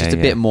 I don't know, it's just a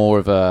bit more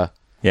of a...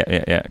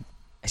 Yeah.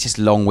 It's just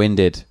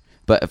long-winded.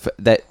 But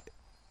that,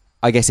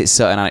 I guess it's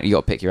certain, you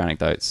got to pick your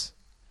anecdotes.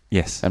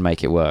 Yes. And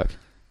make it work.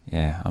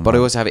 Yeah. But I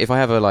also have, if I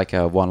have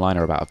a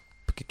one-liner about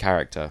a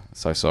character,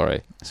 so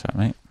sorry. That's right,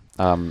 mate.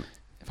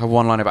 If I have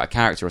one line about a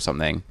character or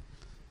something,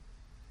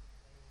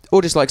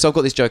 or just like, so I've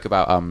got this joke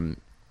about a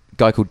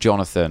guy called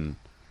Jonathan.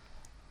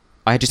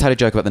 I just had a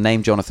joke about the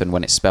name Jonathan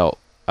when it's spelt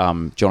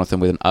Jonathan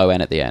with an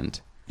O-N at the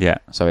end. Yeah.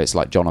 So it's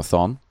like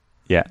Jonathan.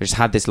 Yeah. I just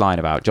had this line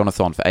about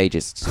Jonathan for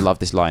ages. Just love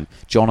this line.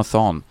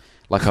 Jonathan.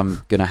 Like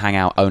I'm going to hang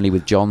out only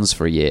with Johns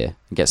for a year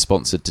and get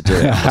sponsored to do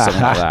it or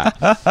something like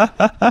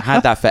that. I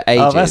had that for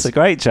ages. Oh, that's a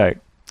great joke.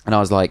 And I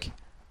was like,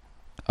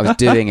 I was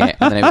doing it,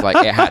 and then it was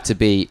like, it had to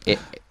be,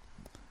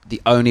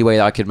 the only way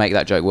that I could make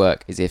that joke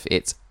work is if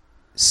it's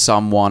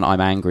someone I'm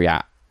angry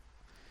at.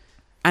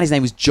 And his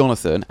name was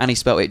Jonathan, and he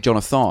spelt it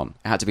Jonathan.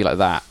 It had to be like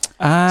that.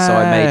 So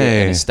I made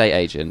it an estate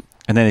agent.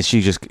 And then it's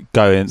you just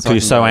going, because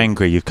you're so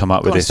angry, you've come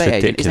up with this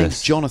ridiculous... Agent. His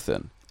name's Jonathan,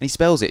 and he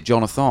spells it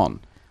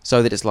Jonathan,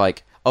 so that it's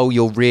like, oh,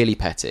 you're really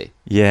petty.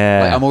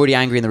 Yeah. Like, I'm already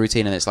angry in the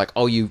routine, and it's like,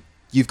 oh, you've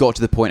got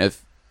to the point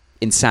of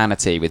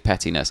insanity with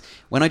pettiness.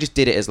 When I just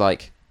did it as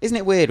like, isn't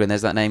it weird when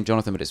there's that name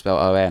Jonathan but it's spelled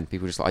O-N?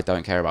 People are just like, I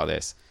don't care about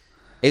this.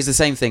 It's the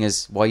same thing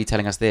as, why are you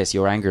telling us this?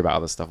 You're angry about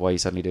other stuff. Why are you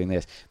suddenly doing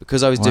this?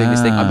 Because I was doing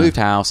this thing. I moved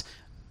house.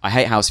 I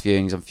hate house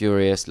viewings. I'm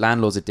furious.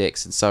 Landlords are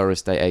dicks, and so are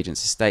estate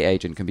agents. Estate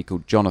agent can be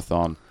called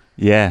Jonathan.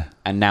 Yeah.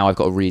 And now I've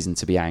got a reason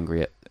to be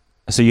angry at.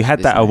 So you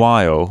had that a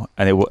while,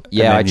 and it.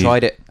 Yeah, I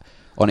tried it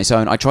on its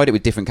own. I tried it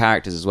with different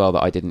characters as well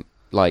that I didn't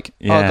like.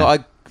 Yeah.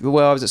 I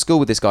was at school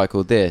with this guy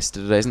called this.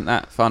 Isn't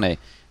that funny?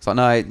 It's like,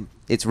 no,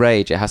 it's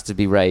rage. It has to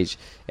be rage.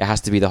 It has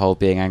to be the whole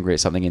being angry at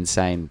something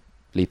insanely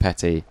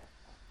petty.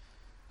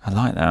 I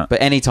like that.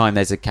 But anytime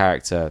there's a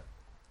character,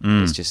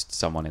 it's just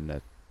someone in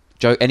the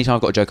joke. Anytime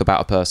I've got a joke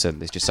about a person,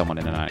 there's just someone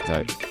in an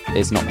anecdote.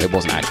 It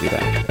wasn't actually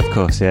there. Of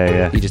course,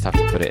 yeah. You just have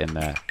to put it in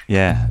there.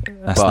 Yeah,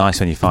 that's nice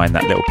when you find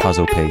that little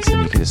puzzle piece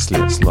and you can just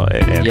slot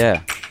it in.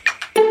 Yeah.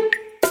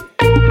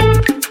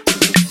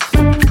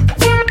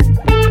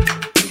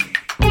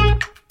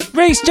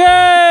 Rhys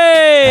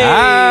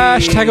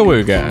James!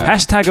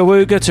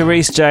 #Awooga to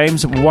Rhys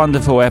James.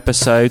 Wonderful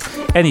episode.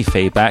 Any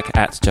feedback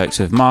at Jokes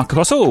with Mark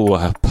across all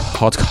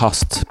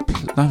podcast.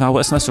 No,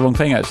 that's the wrong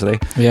thing actually.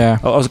 Yeah.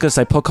 I was going to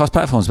say podcast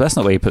platforms, but that's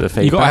not where you put the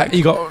feedback.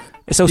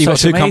 It's all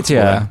social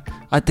media.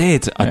 I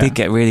did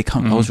get really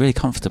I was really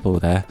comfortable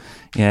there.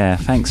 Yeah,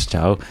 thanks,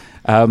 Joel.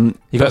 You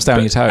got to stay on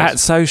your toes. At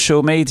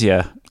social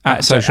media.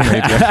 At social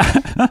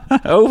media.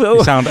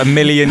 You sound a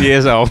million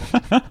years old.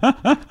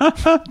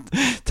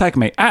 Tag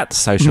me at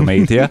social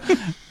media.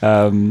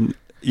 At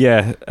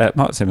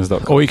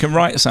marksimmons.com. Or you can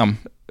write some,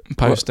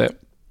 post it.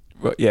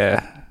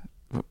 Yeah.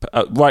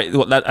 Write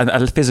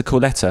a physical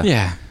letter.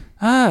 Yeah.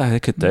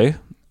 They could do.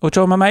 Or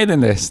join my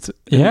mailing list.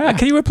 Yeah.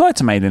 Can you reply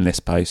to mailing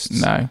list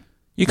posts? No.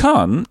 You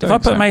can't? If I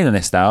put a mailing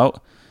list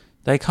out,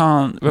 they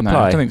can't reply? No,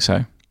 I don't think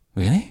so.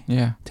 Really?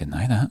 Yeah. Didn't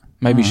know that.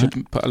 Maybe you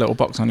should put a little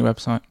box on your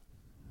website.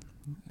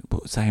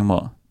 Saying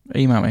what?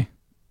 Email me.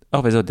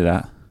 Oh, but I'll do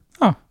that.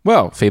 Oh,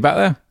 well, feedback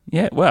there.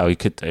 Yeah, well, you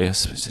could do.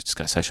 Just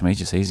go to social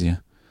media, it's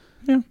easier.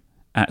 Yeah.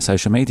 At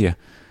social media.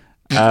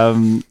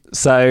 And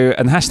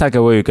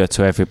 #Awooga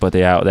to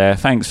everybody out there.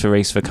 Thanks for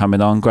Rhys for coming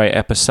on. Great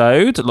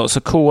episode. Lots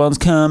of cool ones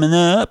coming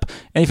up.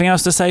 Anything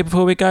else to say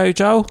before we go,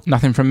 Joel?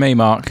 Nothing from me,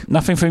 Mark.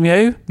 Nothing from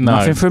you? No.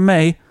 Nothing from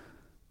me?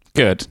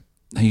 Good.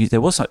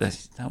 There was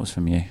that was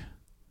from you.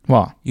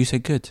 What? You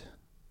said good.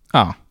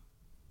 Oh.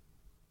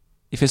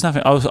 If there's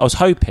nothing, I was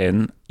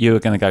hoping you were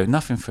going to go,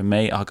 nothing from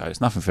me. I'll go, it's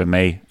nothing from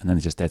me. And then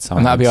just dead silence.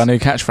 And that'd be our new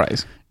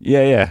catchphrase.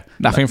 Yeah.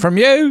 Nothing from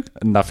you.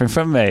 Nothing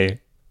from me.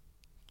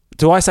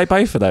 Do I say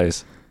both of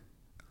those?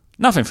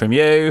 Nothing from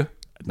you.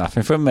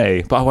 Nothing from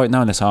me. But I won't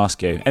know unless I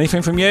ask you.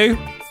 Anything from you?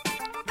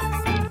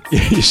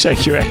 You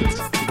shake your head.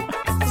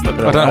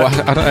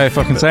 I don't know if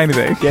I can say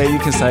anything. Yeah, you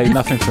can say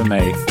nothing from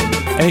me.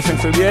 Anything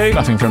from you?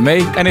 Nothing from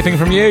me. Anything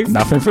from you?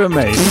 Nothing from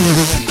me.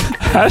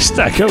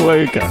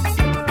 #Awooga.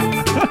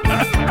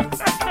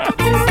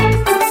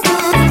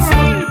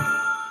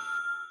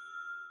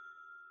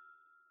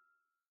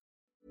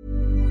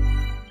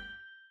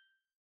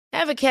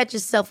 Ever catch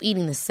yourself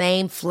eating the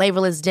same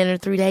flavorless dinner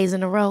 3 days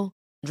in a row?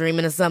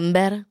 Dreaming of something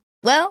better?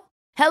 Well,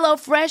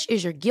 HelloFresh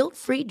is your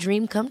guilt-free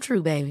dream come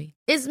true, baby.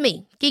 It's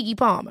me, Keke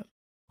Palmer.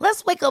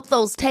 Let's wake up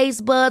those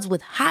taste buds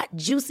with hot,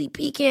 juicy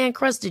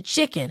pecan-crusted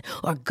chicken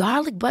or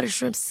garlic butter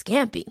shrimp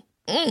scampi.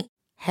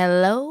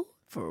 Hello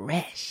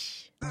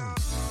Fresh.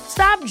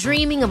 Stop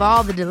dreaming of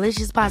all the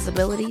delicious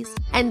possibilities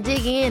and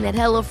dig in at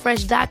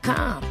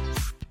HelloFresh.com.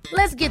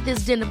 Let's get this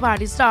dinner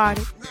party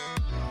started.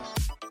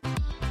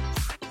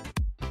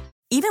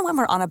 Even when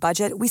we're on a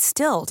budget, we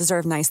still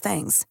deserve nice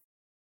things.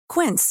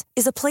 Quince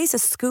is a place to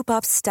scoop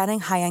up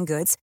stunning high-end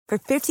goods for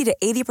 50 to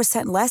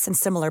 80% less than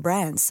similar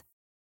brands.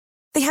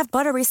 They have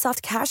buttery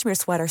soft cashmere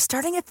sweaters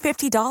starting at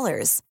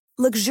 $50,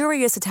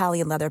 luxurious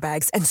Italian leather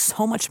bags, and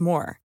so much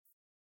more.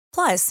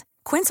 Plus,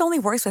 Quince only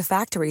works with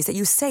factories that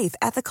use safe,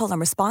 ethical, and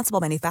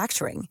responsible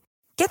manufacturing.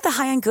 Get the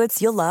high-end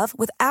goods you'll love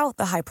without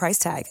the high price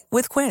tag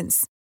with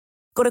Quince.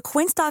 Go to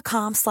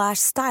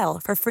quince.com/style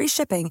for free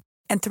shipping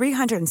and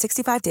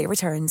 365-day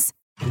returns.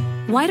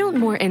 Why don't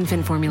more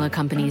infant formula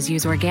companies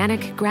use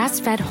organic,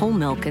 grass-fed whole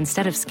milk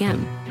instead of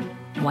skim?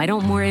 Why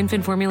don't more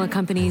infant formula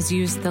companies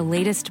use the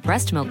latest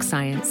breast milk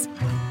science?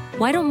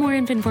 Why don't more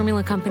infant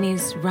formula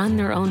companies run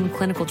their own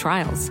clinical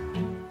trials?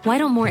 Why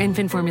don't more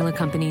infant formula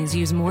companies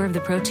use more of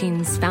the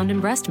proteins found in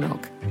breast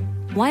milk?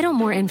 Why don't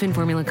more infant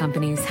formula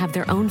companies have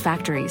their own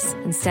factories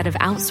instead of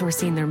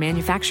outsourcing their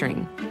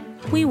manufacturing?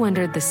 We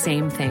wondered the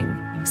same thing.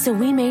 So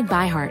we made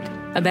ByHeart,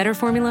 a better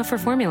formula for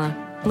formula.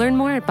 Learn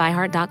more at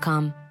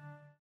byheart.com.